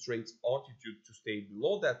demonstrates altitude to stay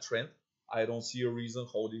below that trend, I don't see a reason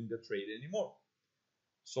holding the trade anymore.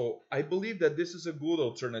 So I believe that this is a good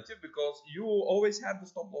alternative, because you will always have the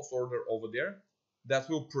stop loss order over there that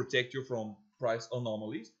will protect you from price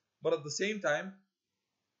anomalies. But at the same time,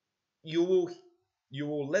 you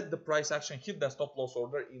will let the price action hit that stop loss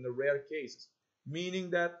order in the rare cases,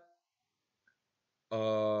 meaning that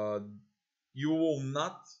you will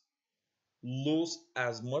not lose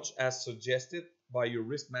as much as suggested by your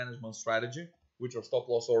risk management strategy with your stop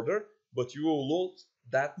loss order, but you will lose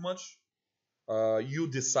that much you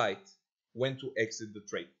decide when to exit the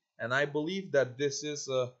trade. And I believe that this is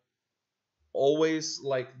always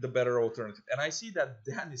like the better alternative. And I see that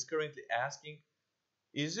Dan is currently asking,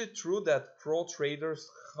 is it true that pro traders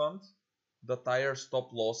hunt the tire stop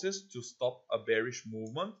losses to stop a bearish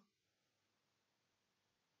movement?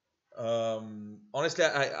 Honestly,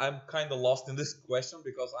 I'm kind of lost in this question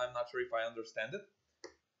because I'm not sure if I understand it.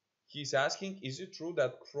 He's asking, is it true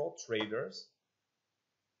that crop traders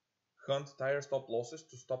hunt tire stop losses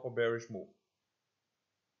to stop a bearish move?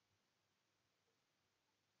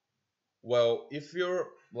 Well, if you're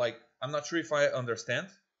like, I'm not sure if I understand.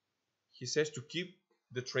 He says to keep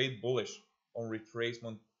the trade bullish on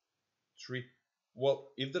retracement three. Well,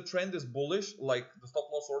 if the trend is bullish, like the stop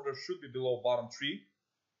loss order should be below bottom three,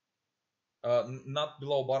 not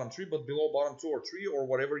below bottom three, but below bottom two or three or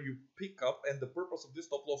whatever you pick up. And the purpose of this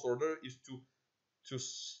stop loss order is to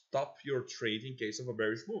stop your trade in case of a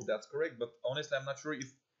bearish move. That's correct. But honestly, I'm not sure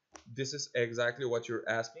if this is exactly what you're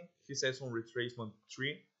asking. He says on retracement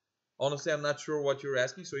three. Honestly, I'm not sure what you're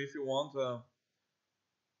asking. So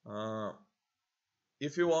uh,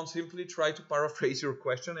 if you want, simply try to paraphrase your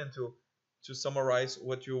question and to summarize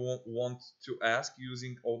what you want to ask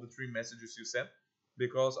using all the three messages you sent,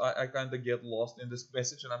 because I kind of get lost in this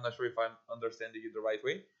message and I'm not sure if I'm understanding it the right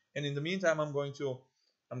way. And in the meantime, I'm going to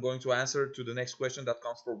answer to the next question that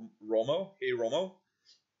comes from Romo. Hey Romo,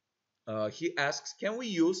 he asks, can we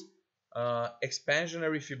use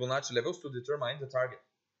expansionary Fibonacci levels to determine the target?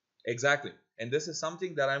 Exactly. And this is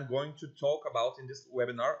something that I'm going to talk about in this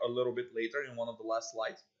webinar a little bit later in one of the last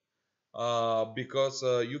slides. Because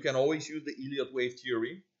you can always use the Elliott wave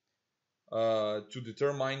theory to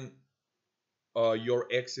determine your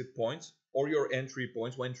exit points or your entry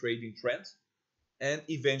points when trading trends, and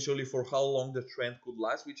eventually for how long the trend could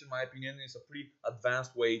last, which in my opinion is a pretty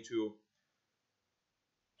advanced way to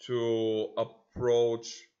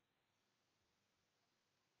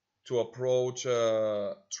approach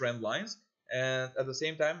trend lines. And at the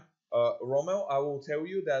same time, Romeo, I will tell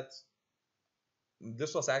you that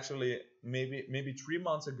this was actually maybe 3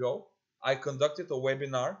 months ago. I conducted a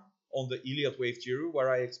webinar on the Elliott wave theory where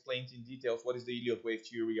I explained in details what is the Elliott wave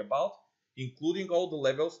theory about, including all the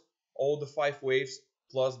levels, all the 5 waves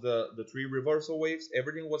plus the 3 reversal waves.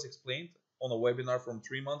 Everything was explained on a webinar from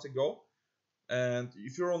 3 months ago. And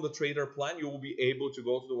if you're on the trader plan, you will be able to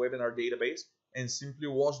go to the webinar database and simply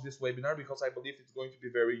watch this webinar, because I believe it's going to be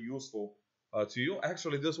very useful to you.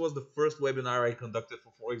 Actually, this was the first webinar I conducted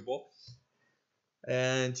for Forex Ball.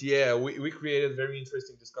 And yeah, we created very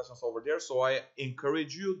interesting discussions over there. So I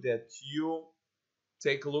encourage you that you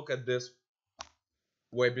take a look at this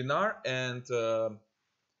webinar, and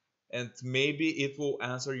maybe it will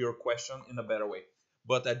answer your question in a better way.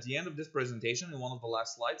 But at the end of this presentation, in one of the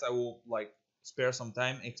last slides, I will spare some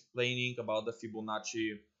time explaining about the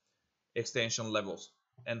Fibonacci extension levels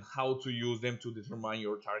and how to use them to determine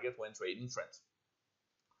your target when trading trends.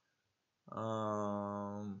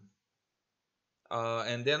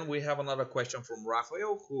 And then we have another question from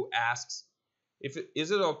Rafael, who asks,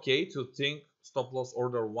 is it okay to think stop loss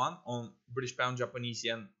order 1 on British Pound Japanese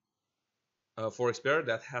Yen Forex pair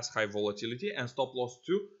that has high volatility, and stop loss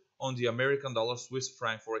 2 on the American dollar Swiss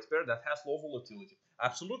franc Forex pair that has low volatility?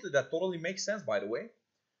 Absolutely, that totally makes sense, by the way.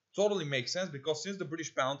 Totally makes sense, because since the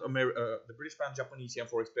British Pound Japanese Yen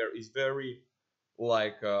Forex pair is very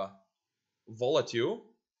volatile,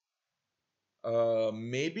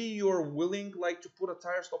 maybe you're willing to put a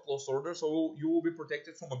tire stop loss order, so you will be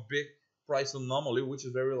protected from a big price anomaly, which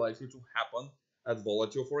is very likely to happen at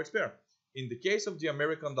volatile Forex pair. In the case of the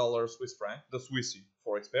American dollar Swiss franc, the Swissy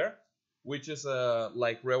Forex pair, which is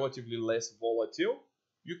relatively less volatile,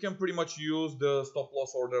 you can pretty much use the stop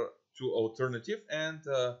loss order to alternative and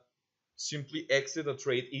simply exit a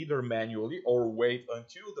trade either manually or wait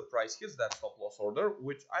until the price hits that stop loss order,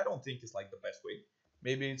 which I don't think is the best way.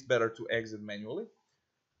 Maybe it's better to exit manually.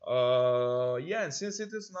 Yeah, and since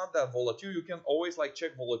it is not that volatile, you can always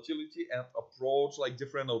check volatility and approach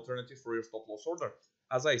different alternatives for your stop loss order.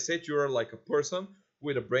 As I said, you're a person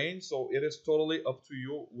with a brain, so it is totally up to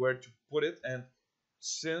you where to put it. And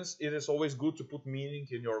since it is always good to put meaning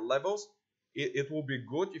in your levels, it will be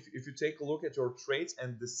good if you take a look at your trades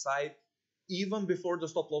and decide, even before the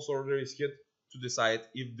stop loss order is hit, to decide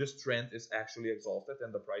if this trend is actually exhausted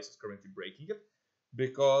and the price is currently breaking it,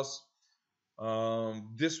 because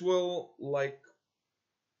this will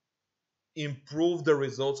improve the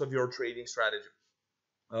results of your trading strategy,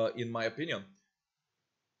 in my opinion.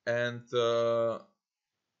 And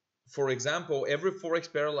for example, every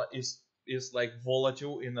Forex pair is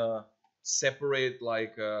volatile in a separate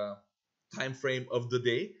time frame of the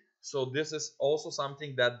day. So this is also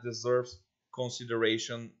something that deserves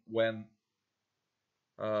consideration when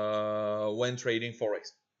trading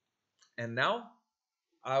Forex. And now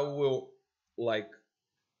I will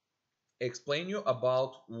explain you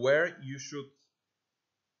about where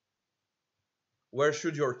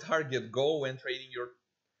should your target go when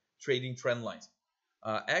trading trend lines.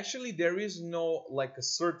 Actually, there is no like a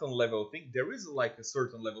certain level thing. There is like a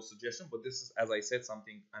certain level suggestion, but this is, as I said,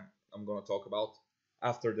 something I'm gonna talk about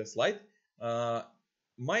after the slide. Uh,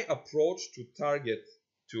 my approach to target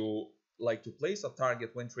to like to place a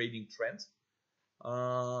target when trading trends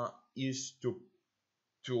is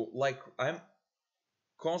to like I'm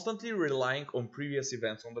constantly relying on previous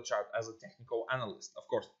events on the chart as a technical analyst, of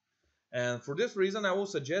course. And for this reason, I will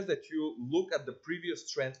suggest that you look at the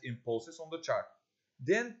previous trend impulses on the chart.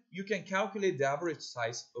 Then you can calculate the average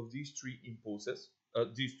size of these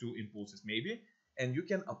these two impulses maybe, and you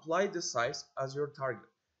can apply the size as your target.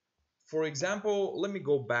 For example, let me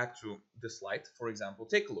go back to the slide. For example,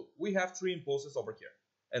 take a look. We have three impulses over here,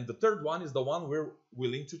 and the third one is the one we're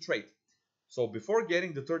willing to trade. So before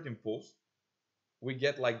getting the third impulse, we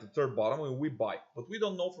get like the third bottom and we buy, but we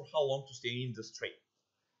don't know for how long to stay in this trade.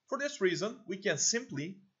 For this reason, we can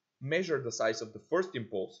simply measure the size of the first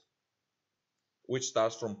impulse, which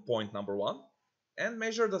starts from point number 1, and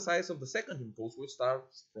measure the size of the second impulse, which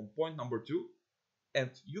starts from point number 2,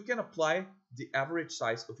 and you can apply the average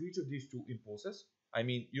size of each of these two impulses. I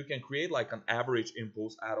mean, you can create like an average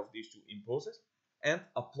impulse out of these two impulses and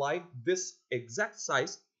apply this exact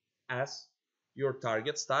size as your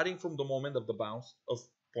target starting from the moment of the bounce of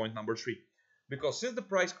point number 3. Because since the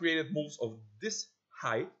price created moves of this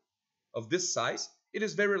height, of this size, it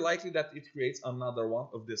is very likely that it creates another one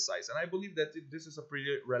of this size. And I believe that this is a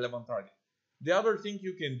pretty relevant target. The other thing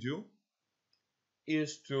you can do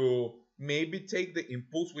is to maybe take the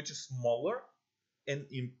impulse which is smaller and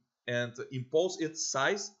impose its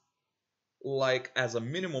size like as a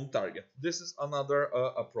minimum target. This is another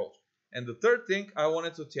approach. And the third thing I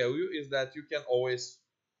wanted to tell you is that you can always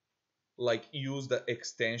like use the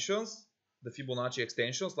extensions, the Fibonacci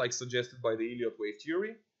extensions like suggested by the Elliott wave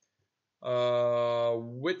theory,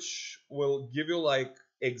 which will give you like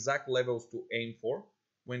exact levels to aim for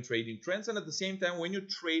when trading trends. And at the same time, when you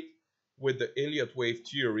trade with the Elliott wave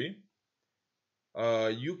theory,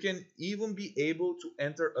 you can even be able to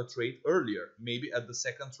enter a trade earlier, maybe at the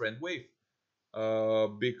second trend wave,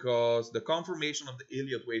 because the confirmation of the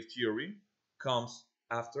Elliott wave theory comes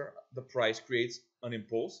after the price creates an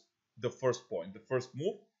impulse, the first point, the first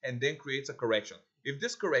move, and then creates a correction. If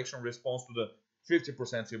this correction responds to the 50%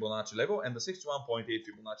 Fibonacci level and the 61.8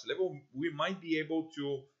 Fibonacci level, we might be able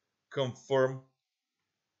to confirm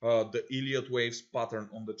the Elliott waves pattern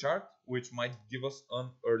on the chart, which might give us an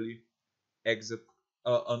early exit,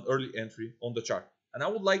 an early entry on the chart. And I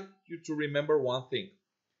would like you to remember one thing.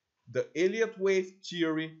 The Elliott wave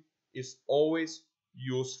theory is always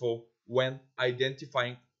useful when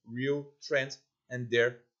identifying real trends and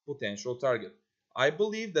their potential target. I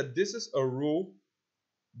believe that this is a rule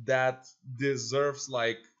that deserves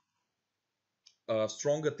like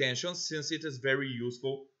strong attention, since it is very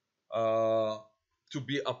useful to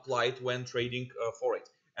be applied when trading forex.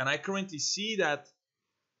 And I currently see that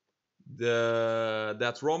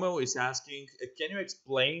Romeo is asking, can you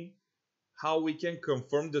explain how we can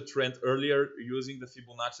confirm the trend earlier using the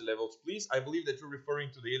Fibonacci levels, please? I believe that you're referring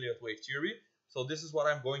to the Elliott wave theory. So this is what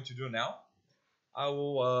I'm going to do now. I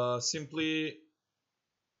will simply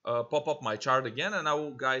pop up my chart again, and I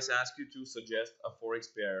will, guys, ask you to suggest a forex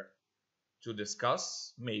pair to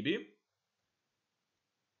discuss, maybe.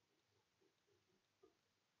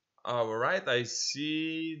 All right, I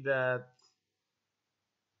see that.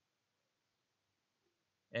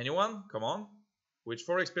 Anyone? Come on. Which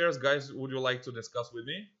forex pairs, guys, would you like to discuss with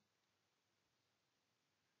me?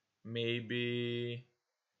 Maybe.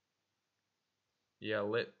 Yeah,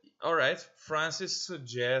 all right. Francis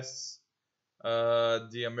suggests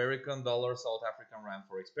the American dollar South African rand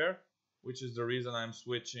forex pair, which is the reason I'm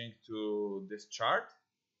switching to this chart.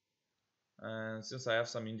 And since I have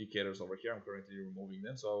some indicators over here, I'm currently removing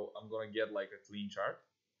them, so I'm gonna get like a clean chart.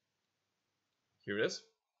 Here it is.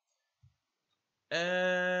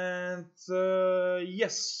 And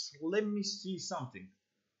yes, let me see something.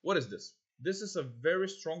 What is this? This is a very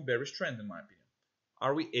strong bearish trend in my opinion.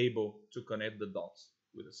 Are we able to connect the dots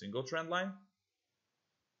with a single trend line?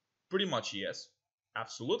 Pretty much yes.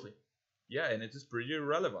 Absolutely. Yeah, and it is pretty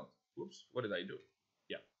relevant. Oops, what did I do?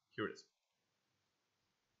 Yeah, here it is.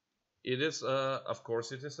 It is, of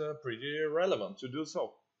course, it is pretty relevant to do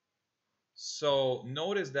so. So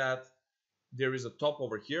notice that there is a top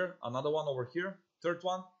over here, another one over here, third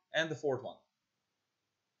one, and the fourth one.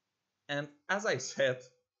 And as I said,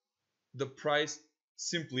 the price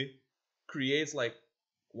simply creates like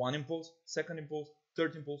one impulse, second impulse,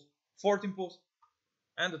 third impulse, fourth impulse,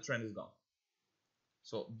 and the trend is gone.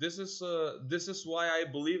 So this is why I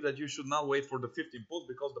believe that you should not wait for the fifth impulse,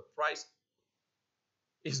 because the price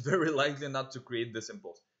is very likely not to create this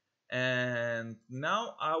impulse. And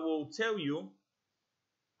now I will tell you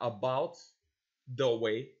about the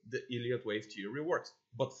way the Elliott wave theory works.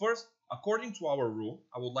 But first, according to our rule,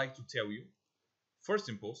 I would like to tell you first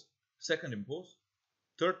impulse, second impulse,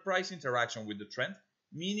 third price interaction with the trend,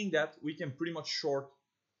 meaning that we can pretty much short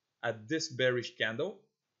at this bearish candle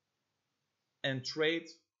and trade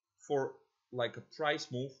for like a price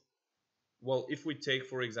move. Well, if we take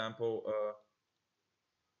for example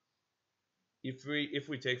if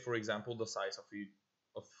we take for example the size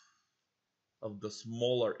of of the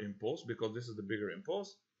smaller impulse, because this is the bigger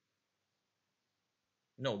impulse.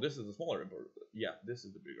 No, this is the smaller impulse. Yeah, this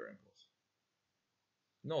is the bigger impulse.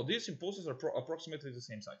 No, these impulses are approximately the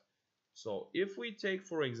same size. So if we take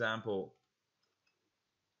for example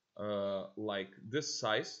like this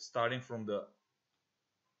size, starting from the,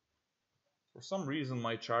 for some reason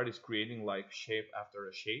my chart is creating like shape after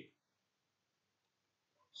a shape.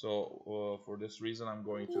 So for this reason I'm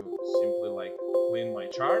going to simply like clean my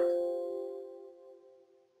chart.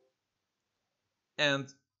 And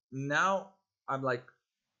now I'm like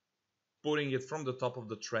putting it from the top of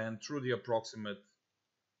the trend through the approximate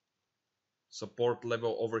support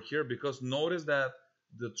level over here, because notice that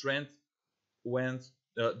the trend went,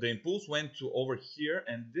 the impulse went to over here,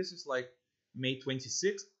 and this is like May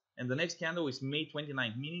 26th, and the next candle is May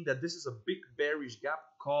 29th, meaning that this is a big bearish gap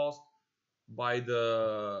caused by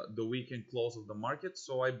the weekend close of the market.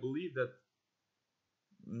 So I believe that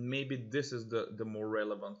maybe this is the more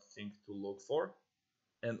relevant thing to look for.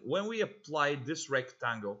 And when we apply this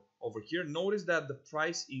rectangle over here, notice that the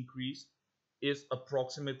price increase is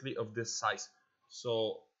approximately of this size.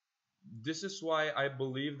 So this is why I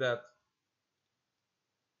believe that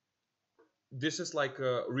this is like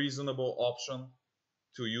a reasonable option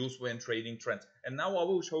to use when trading trends. And now I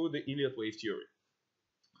will show you the Elliott wave theory.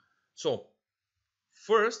 So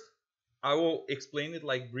first, I will explain it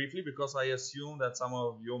like briefly, because I assume that some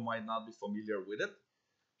of you might not be familiar with it.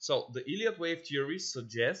 So the Elliott wave theory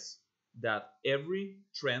suggests that every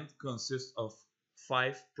trend consists of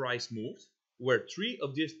 5 price moves, where 3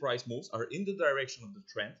 of these price moves are in the direction of the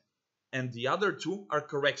trend and the other 2 are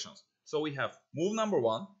corrections. So we have move number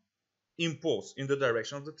 1, impulse in the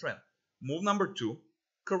direction of the trend. Move number 2,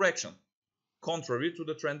 correction, contrary to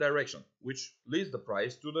the trend direction, which leads the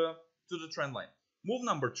price to the trend line. Move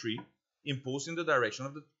number 3, impulse in the direction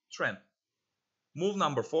of the trend. Move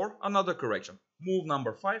number 4, another correction. Move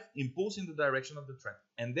number 5, impulse in the direction of the trend.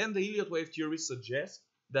 And then the Elliott wave theory suggests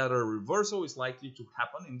that a reversal is likely to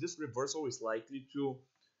happen, and this reversal is likely to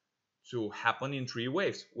happen in 3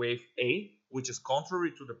 waves. Wave A, which is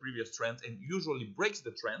contrary to the previous trend and usually breaks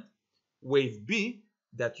the trend. Wave B,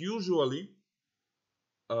 that usually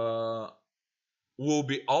will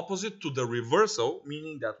be opposite to the reversal,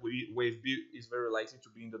 meaning that wave B is very likely to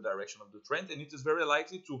be in the direction of the trend, and it is very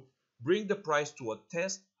likely to bring the price to a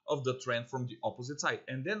test of the trend from the opposite side.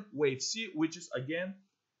 And then wave C, which is again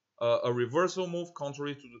a reversal move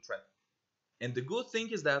contrary to the trend. And the good thing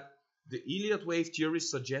is that the Elliott wave theory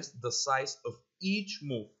suggests the size of each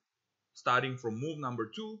move, starting from move number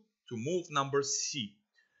 2 to move number C.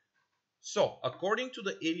 So according to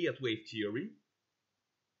the Elliott wave theory,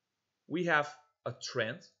 we have a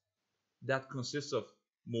trend that consists of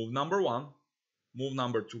move number 1, move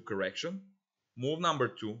number 2 correction, move number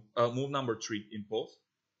 3 impulse,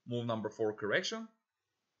 move number 4 correction,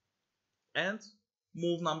 and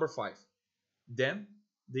move number 5. Then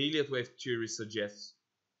the Elliott wave theory suggests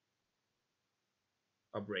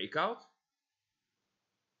a breakout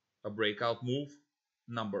move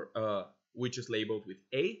number which is labeled with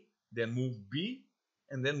A, then move B,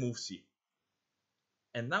 and then move C.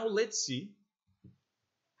 And now let's see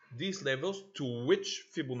these levels, to which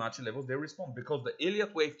Fibonacci levels they respond, because the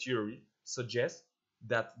Elliott wave theory suggests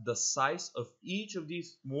that the size of each of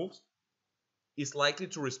these moves is likely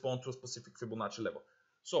to respond to a specific Fibonacci level.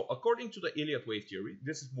 So according to the Elliott wave theory,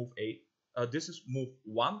 this is move A, this is move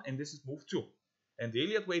 1, and this is move 2. And the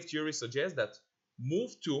Elliott wave theory suggests that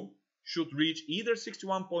move 2 should reach either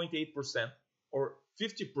 61.8% or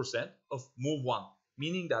 50% of move 1,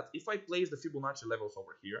 meaning that if I place the Fibonacci levels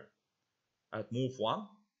over here at move 1,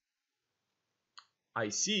 I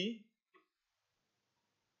see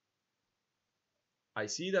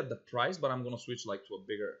that the price, but I'm going to switch like to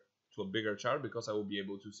a bigger chart because I will be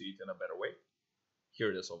able to see it in a better way. Here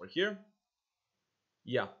it is over here.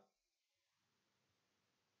 Yeah.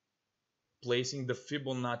 Placing the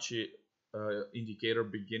Fibonacci indicator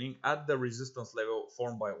beginning at the resistance level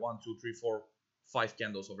formed by 1, 2, 3, 4, 5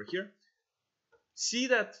 candles over here. See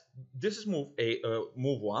that this is move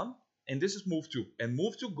 1 and this is move 2, and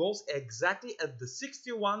move 2 goes exactly at the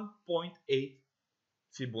 61.8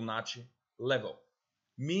 Fibonacci level.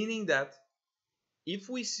 meaning that if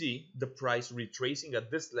we see the price retracing at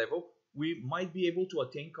this level, we might be able to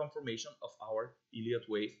attain confirmation of our Elliott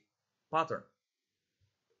wave pattern.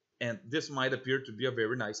 And this might appear to be a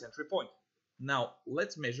very nice entry point. Now,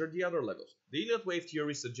 let's measure the other levels. The Elliott wave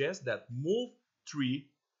theory suggests that move 3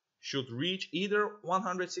 should reach either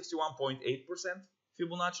 161.8%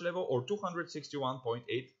 Fibonacci level or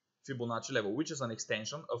 261.8 Fibonacci level, which is an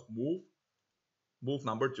extension of move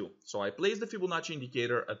number 2. So I place the Fibonacci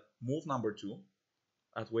indicator at move number 2,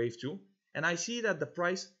 at wave 2, and I see that the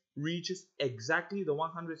price reaches exactly the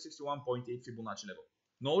 161.8 Fibonacci level.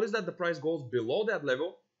 Notice that the price goes below that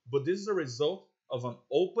level, but this is a result of an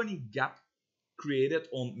opening gap created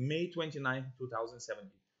on May 29,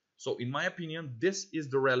 2017. So in my opinion, this is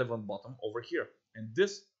the relevant bottom over here, and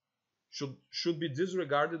this should be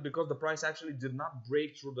disregarded because the price actually did not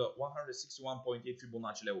break through the 161.8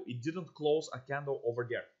 Fibonacci level. It didn't close a candle over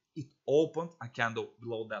there. It opened a candle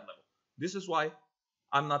below that level. This is why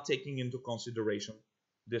I'm not taking into consideration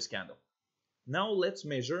this candle. Now let's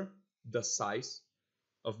measure the size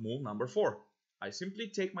of move number 4. I simply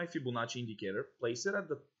take my Fibonacci indicator, place it at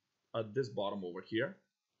this bottom over here,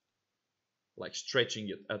 like stretching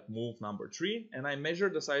it at move number 3, and I measure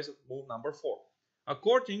the size of move number 4.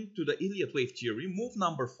 According to the Elliott wave theory, move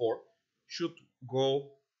number 4 should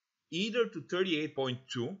go either to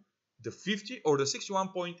 38.2, the 50 or the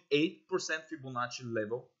 61.8% Fibonacci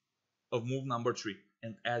level of move number 3.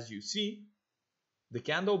 And as you see, the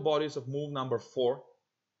candle bodies of move number 4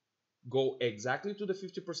 go exactly to the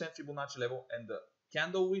 50% Fibonacci level, and the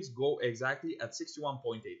candle wicks go exactly at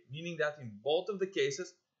 61.8, meaning that in both of the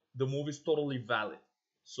cases, the move is totally valid.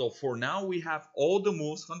 So for now, we have all the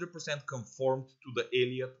moves 100% conformed to the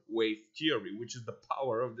Elliott wave theory, which is the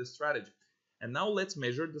power of this strategy. And now let's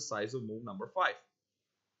measure the size of move number 5.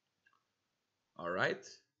 All right,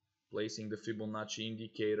 placing the Fibonacci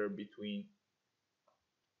indicator between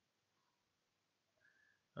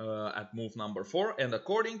at move number 4, and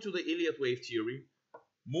according to the Elliott wave theory,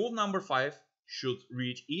 move number 5 should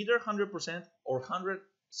reach either 100% or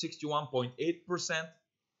 161.8%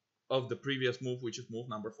 of the previous move, which is move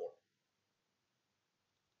number 4.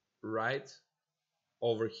 Right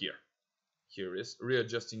over here. Here is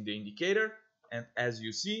readjusting the indicator, and as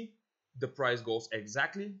you see, the price goes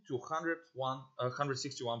exactly to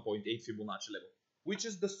 161.8 Fibonacci level, which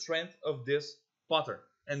is the strength of this pattern.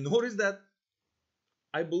 And notice that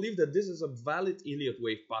I believe that this is a valid Elliott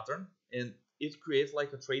wave pattern, and it creates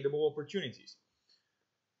like a tradable opportunities.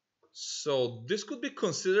 So this could be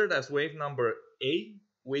considered as wave number A,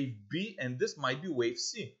 wave B, and this might be wave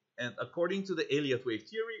C. And according to the Elliott wave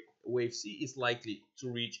theory, wave C is likely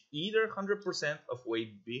to reach either 100% of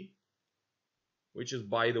wave B, which is,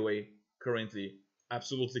 by the way, currently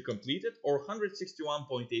absolutely completed, or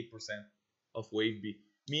 161.8% of wave B,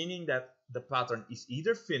 meaning that the pattern is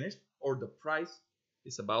either finished or the price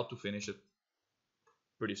is about to finish it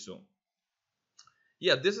pretty soon.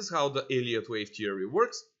 Yeah, this is how the Elliott wave theory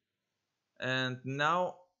works. And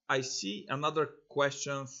now I see another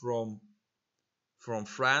question from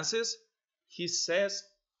Francis. He says,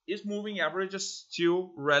 is moving averages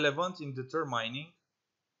still relevant in determining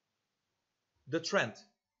the trend?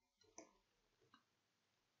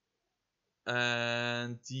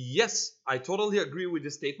 And yes, I totally agree with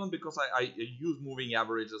this statement because I use moving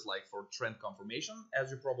averages like for trend confirmation. As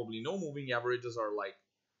you probably know, moving averages are like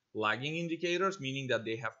lagging indicators, meaning that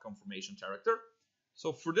they have confirmation character.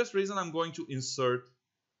 So for this reason, I'm going to insert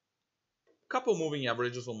a couple moving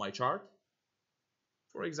averages on my chart.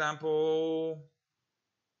 For example,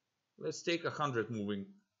 let's take 100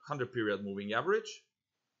 period moving average.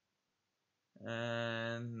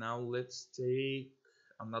 And now let's take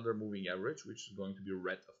another moving average, which is going to be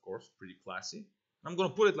red, of course, pretty classy. I'm going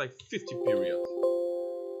to put it like 50 period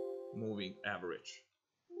moving average.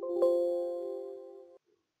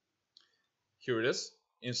 Here it is,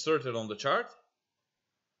 inserted on the chart.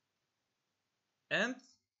 And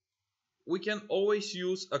we can always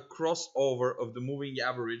use a crossover of the moving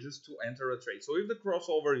averages to enter a trade. So if the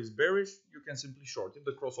crossover is bearish, you can simply short. If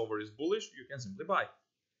the crossover is bullish, you can simply buy.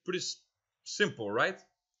 Pretty simple, right?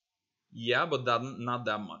 Yeah, but not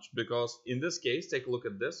that much, because in this case, take a look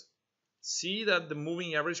at this. See that the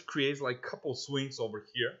moving average creates like couple swings over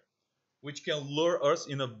here, which can lure us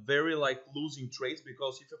in a very like losing trades,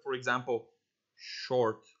 because if you, for example,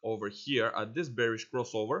 short over here at this bearish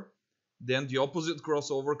crossover, then the opposite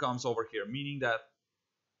crossover comes over here, meaning that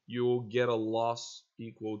you get a loss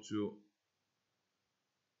equal to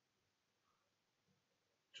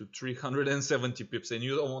 370 pips, and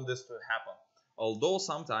you don't want this to happen. Although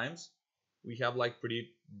sometimes we have like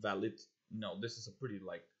pretty valid, no, this is a pretty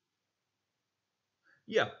like,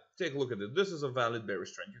 Yeah, take a look at it. This is a valid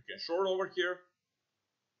bearish trend. You can short over here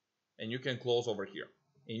and you can close over here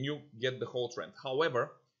and you get the whole trend.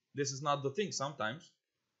 However, this is not the thing. Sometimes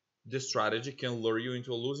this strategy can lure you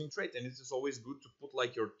into a losing trade, and it is always good to put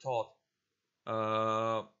like your thought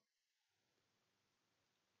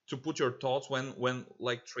to put your thoughts when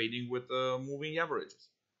like trading with moving averages.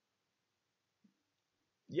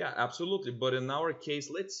 Yeah, absolutely. But in our case,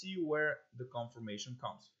 let's see where the confirmation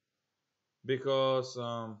comes, because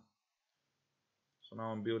so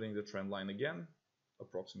now I'm building the trend line again,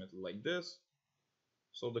 approximately like this.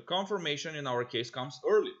 So the confirmation in our case comes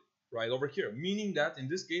early, right over here, meaning that in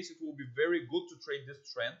this case it will be very good to trade this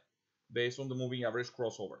trend based on the moving average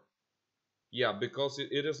crossover. Yeah, because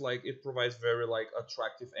it is like it provides very like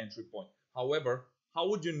attractive entry point. However, how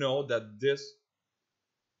would you know that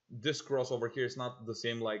this crossover here is not the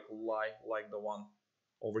same like the one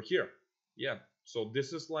over here? Yeah, so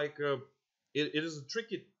this is like it is a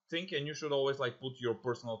tricky thing, and you should always like put your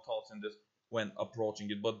personal thoughts in this when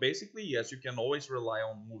approaching it. But basically, yes, you can always rely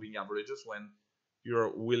on moving averages when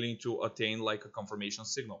you're willing to attain like a confirmation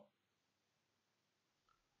signal.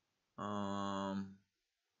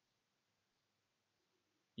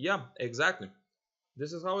 Yeah, exactly.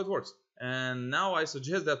 This is how it works. And now I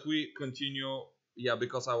suggest that we continue. Yeah,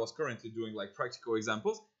 because I was currently doing like practical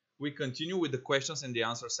examples, we continue with the questions and the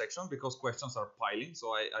answer section because questions are piling. So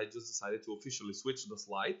I just decided to officially switch the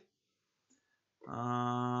slide.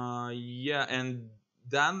 Yeah, and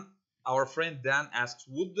Dan, our friend Dan asks,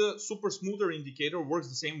 would the super smoother indicator works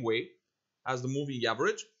the same way as the moving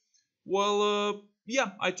average? Well,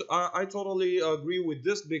 yeah, I totally agree with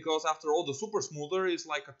this, because after all, the super smoother is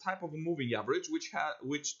like a type of a moving average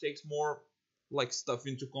which takes more like stuff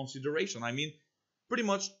into consideration. I mean, pretty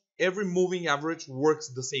much every moving average works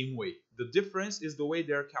the same way. The difference is the way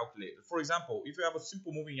they're calculated. For example, if you have a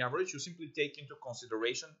simple moving average, you simply take into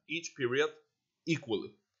consideration each period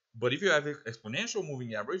equally. But if you have an exponential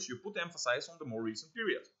moving average, you put emphasis on the more recent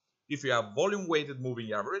period. If you have volume weighted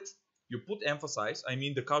moving average, you put emphasis, I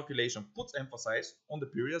mean the calculation puts emphasis on the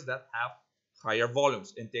periods that have higher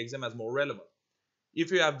volumes and takes them as more relevant.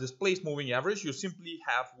 If you have displaced moving average, you simply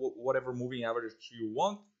have whatever moving average you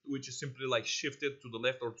want, which is simply like shifted to the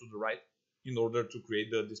left or to the right in order to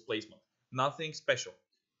create the displacement. Nothing special.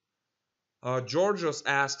 Georgios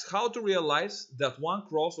asks how to realize that one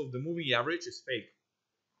cross of the moving average is fake.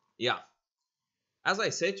 Yeah, as I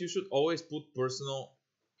said, you should always put personal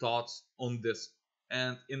thoughts on this.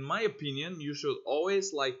 And in my opinion, you should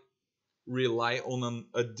always like rely on an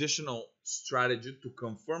additional strategy to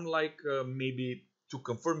confirm maybe to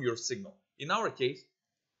confirm your signal. In our case,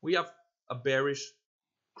 we have a bearish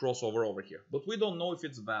crossover over here, but we don't know if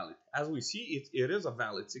it's valid. As we see, it is a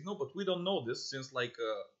valid signal, but we don't know this since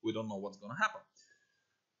we don't know what's going to happen.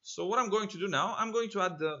 So what I'm going to do now, I'm going to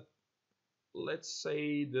add the, let's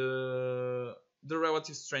say the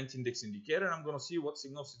relative strength index indicator, and I'm going to see what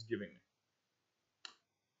signals it's giving me.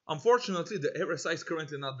 Unfortunately, the RSI is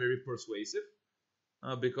currently not very persuasive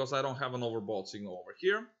because I don't have an overbought signal over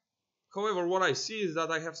here. However, what I see is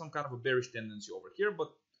that I have some kind of a bearish tendency over here,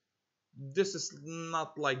 but this is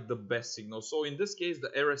not like the best signal. So in this case, the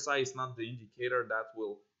RSI is not the indicator that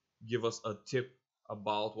will give us a tip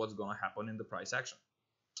about what's going to happen in the price action.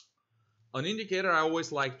 An indicator I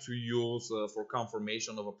always like to use for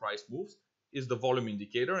confirmation of a price moves is the volume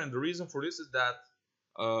indicator, and the reason for this is that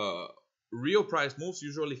real price moves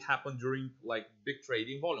usually happen during like big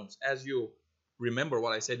trading volumes. As you remember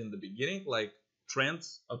what I said in the beginning, like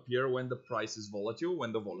trends appear when the price is volatile,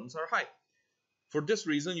 when the volumes are high. For this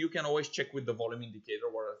reason, you can always check with the volume indicator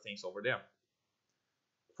what are things over there.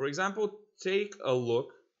 For example, take a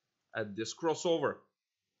look at this crossover.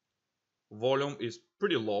 Volume is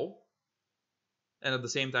pretty low, and at the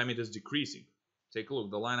same time it is decreasing. Take a look,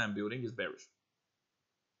 the line I'm building is bearish.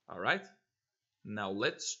 All right, now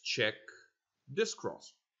let's check this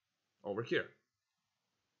cross over here.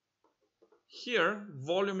 Here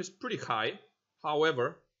volume is pretty high,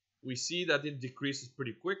 however we see that it decreases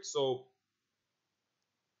pretty quick, so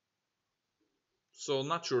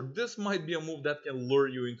not sure. This might be a move that can lure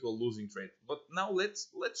you into a losing trade. But now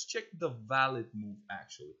let's check the valid move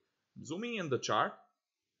actually. Zooming in the chart,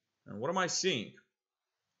 and what am I seeing?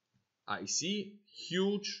 I see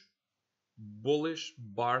huge bullish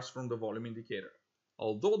bars from the volume indicator.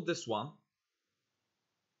 Although this one,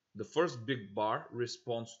 the first big bar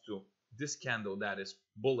responds to this candle that is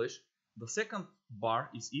bullish, the second bar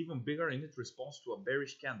is even bigger and it responds to a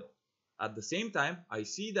bearish candle. At the same time, I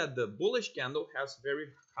see that the bullish candle has very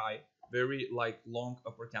high, very like long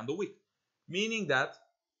upper candle wick, meaning that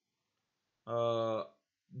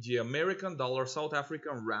the American dollar, South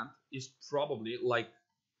African rand is probably like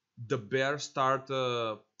the bears start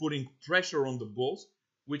putting pressure on the bulls,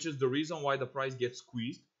 which is the reason why the price gets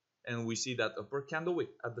squeezed, and we see that upper candle wick.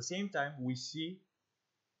 At the same time, we see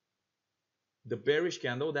the bearish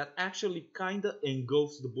candle that actually kind of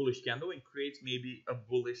engulfs the bullish candle and creates maybe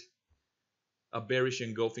a bearish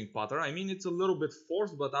engulfing pattern. I mean, it's a little bit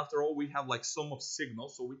forced, but after all, we have like some of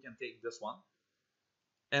signals, so we can take this one.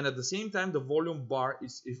 And at the same time, the volume bar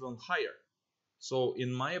is even higher. So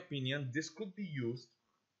in my opinion, this could be used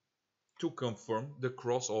to confirm the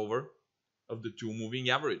crossover of the two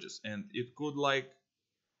moving averages, and it could like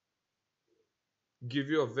give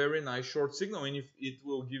you a very nice short signal, and if it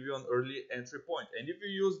will give you an early entry point. And if you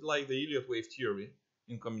use like the Elliott wave theory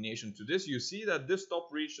in combination to this, you see that this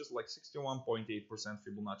top reaches like 61.8%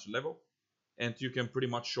 Fibonacci level, and you can pretty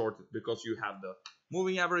much short it because you have the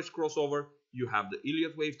moving average crossover, you have the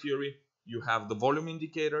Elliott wave theory, you have the volume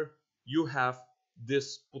indicator, you have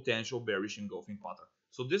this potential bearish engulfing pattern.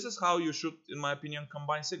 So this is how you should, in my opinion,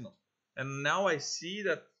 combine signals. And now I see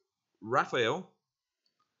that Raphael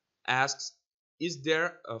asks, is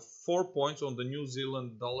there 4 points on the New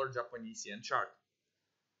Zealand dollar Japanese yen chart?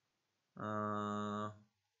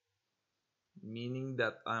 Meaning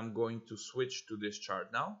that I'm going to switch to this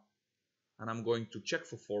chart now, and I'm going to check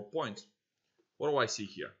for 4 points. What do I see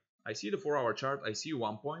here? I see the 4-hour chart. I see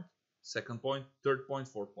 1 point, second point, third point,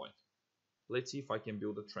 fourth point. Let's see if I can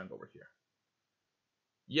build a trend over here.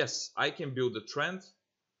 Yes, I can build a trend.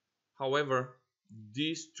 However,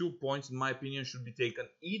 these 2 points, in my opinion, should be taken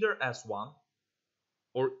either as one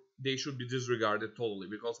or they should be disregarded totally,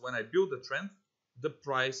 because when I build a trend, the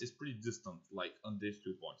price is pretty distant, like on these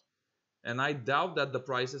 2 points. And I doubt that the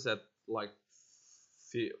price is at like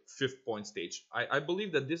fifth point stage. I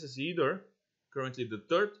believe that this is either currently the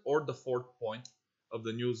third or the fourth point of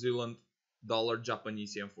the New Zealand dollar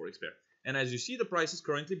Japanese yen forex pair. And as you see, the price is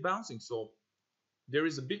currently bouncing, so there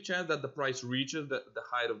is a big chance that the price reaches the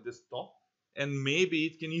height of this top, and maybe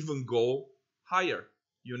it can even go higher.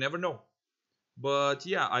 You never know. But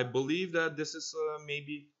yeah, I believe that this is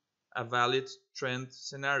maybe a valid trend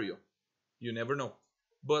scenario. You never know.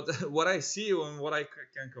 But what I see and what I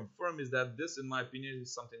can confirm is that this, in my opinion,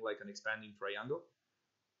 is something like an expanding triangle,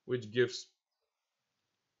 which gives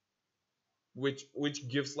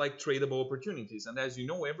like tradable opportunities. And as you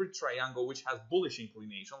know, every triangle which has bullish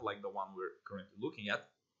inclination, like the one we're currently looking at,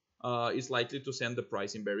 is likely to send the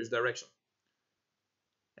price in bearish direction.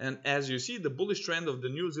 And as you see, the bullish trend of the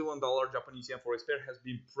New Zealand dollar Japanese yen forex pair has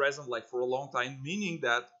been present like for a long time, meaning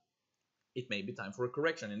that it may be time for a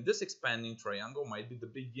correction. And this expanding triangle might be the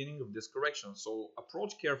beginning of this correction. So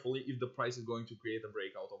approach carefully if the price is going to create a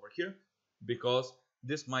breakout over here, because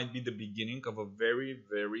this might be the beginning of a very,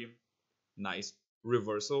 very nice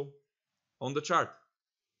reversal on the chart.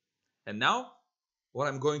 And now what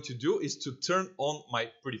I'm going to do is to turn on my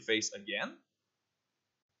pretty face again.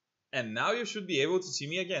 And now you should be able to see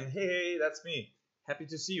me again. Hey, that's me. Happy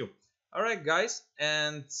to see you. All right, guys.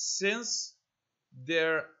 And since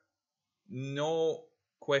there are no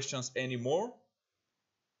questions anymore,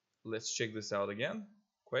 let's check this out again.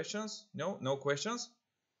 Questions? No questions?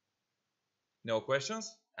 No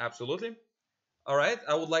questions? Absolutely. All right.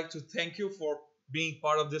 I would like to thank you for being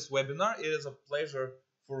part of this webinar. It is a pleasure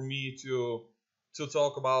for me to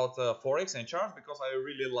talk about Forex and charts, because I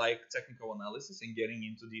really like technical analysis and getting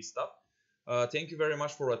into this stuff. Thank you very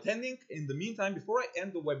much for attending. In the meantime, before I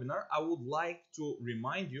end the webinar, I would like to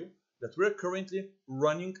remind you that we're currently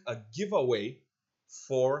running a giveaway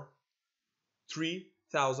for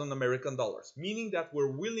 3,000 American dollars, meaning that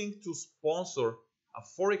we're willing to sponsor a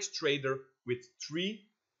Forex trader with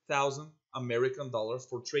 3,000 American dollars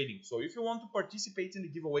for trading. So if you want to participate in the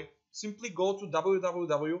giveaway, simply go to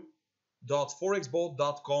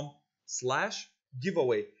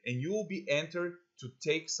www.forexbolt.com/giveaway and you will be entered to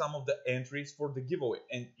take some of the entries for the giveaway.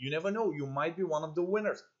 And you never know, you might be one of the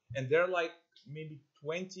winners. And there are like maybe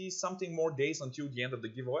 20 something more days until the end of the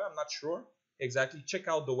giveaway. I'm not sure exactly. Check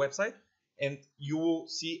out the website and you will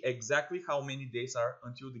see exactly how many days are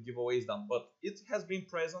until the giveaway is done. But it has been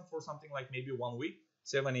present for something like maybe 1 week,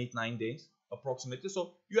 7, 8, 9 days approximately.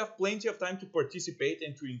 So you have plenty of time to participate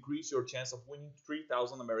and to increase your chance of winning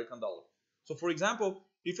 3,000 American dollars. So for example,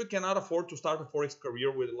 if you cannot afford to start a Forex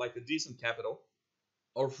career with like a decent capital,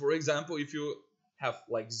 or for example, if you have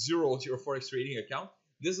like zero to your Forex trading account,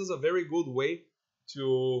 this is a very good way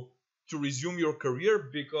to resume your career,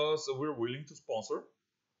 because we're willing to sponsor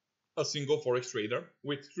a single Forex trader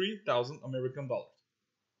with 3,000 American dollars.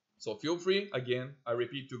 So feel free, again, I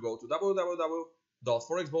repeat, to go to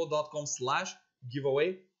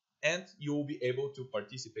www.forexbolt.com/giveaway and you will be able to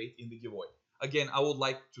participate in the giveaway. Again, I would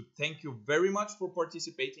like to thank you very much for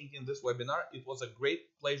participating in this webinar. It was a great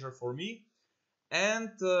pleasure for me.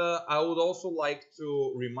 And I would also like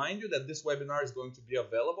to remind you that this webinar is going to be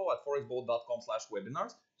available at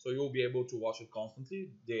forexbolt.com/webinars. So you'll be able to watch it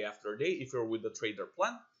constantly, day after day, if you're with the trader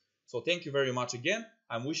plan. So thank you very much again.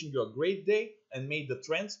 I'm wishing you a great day, and may the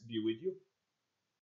trends be with you.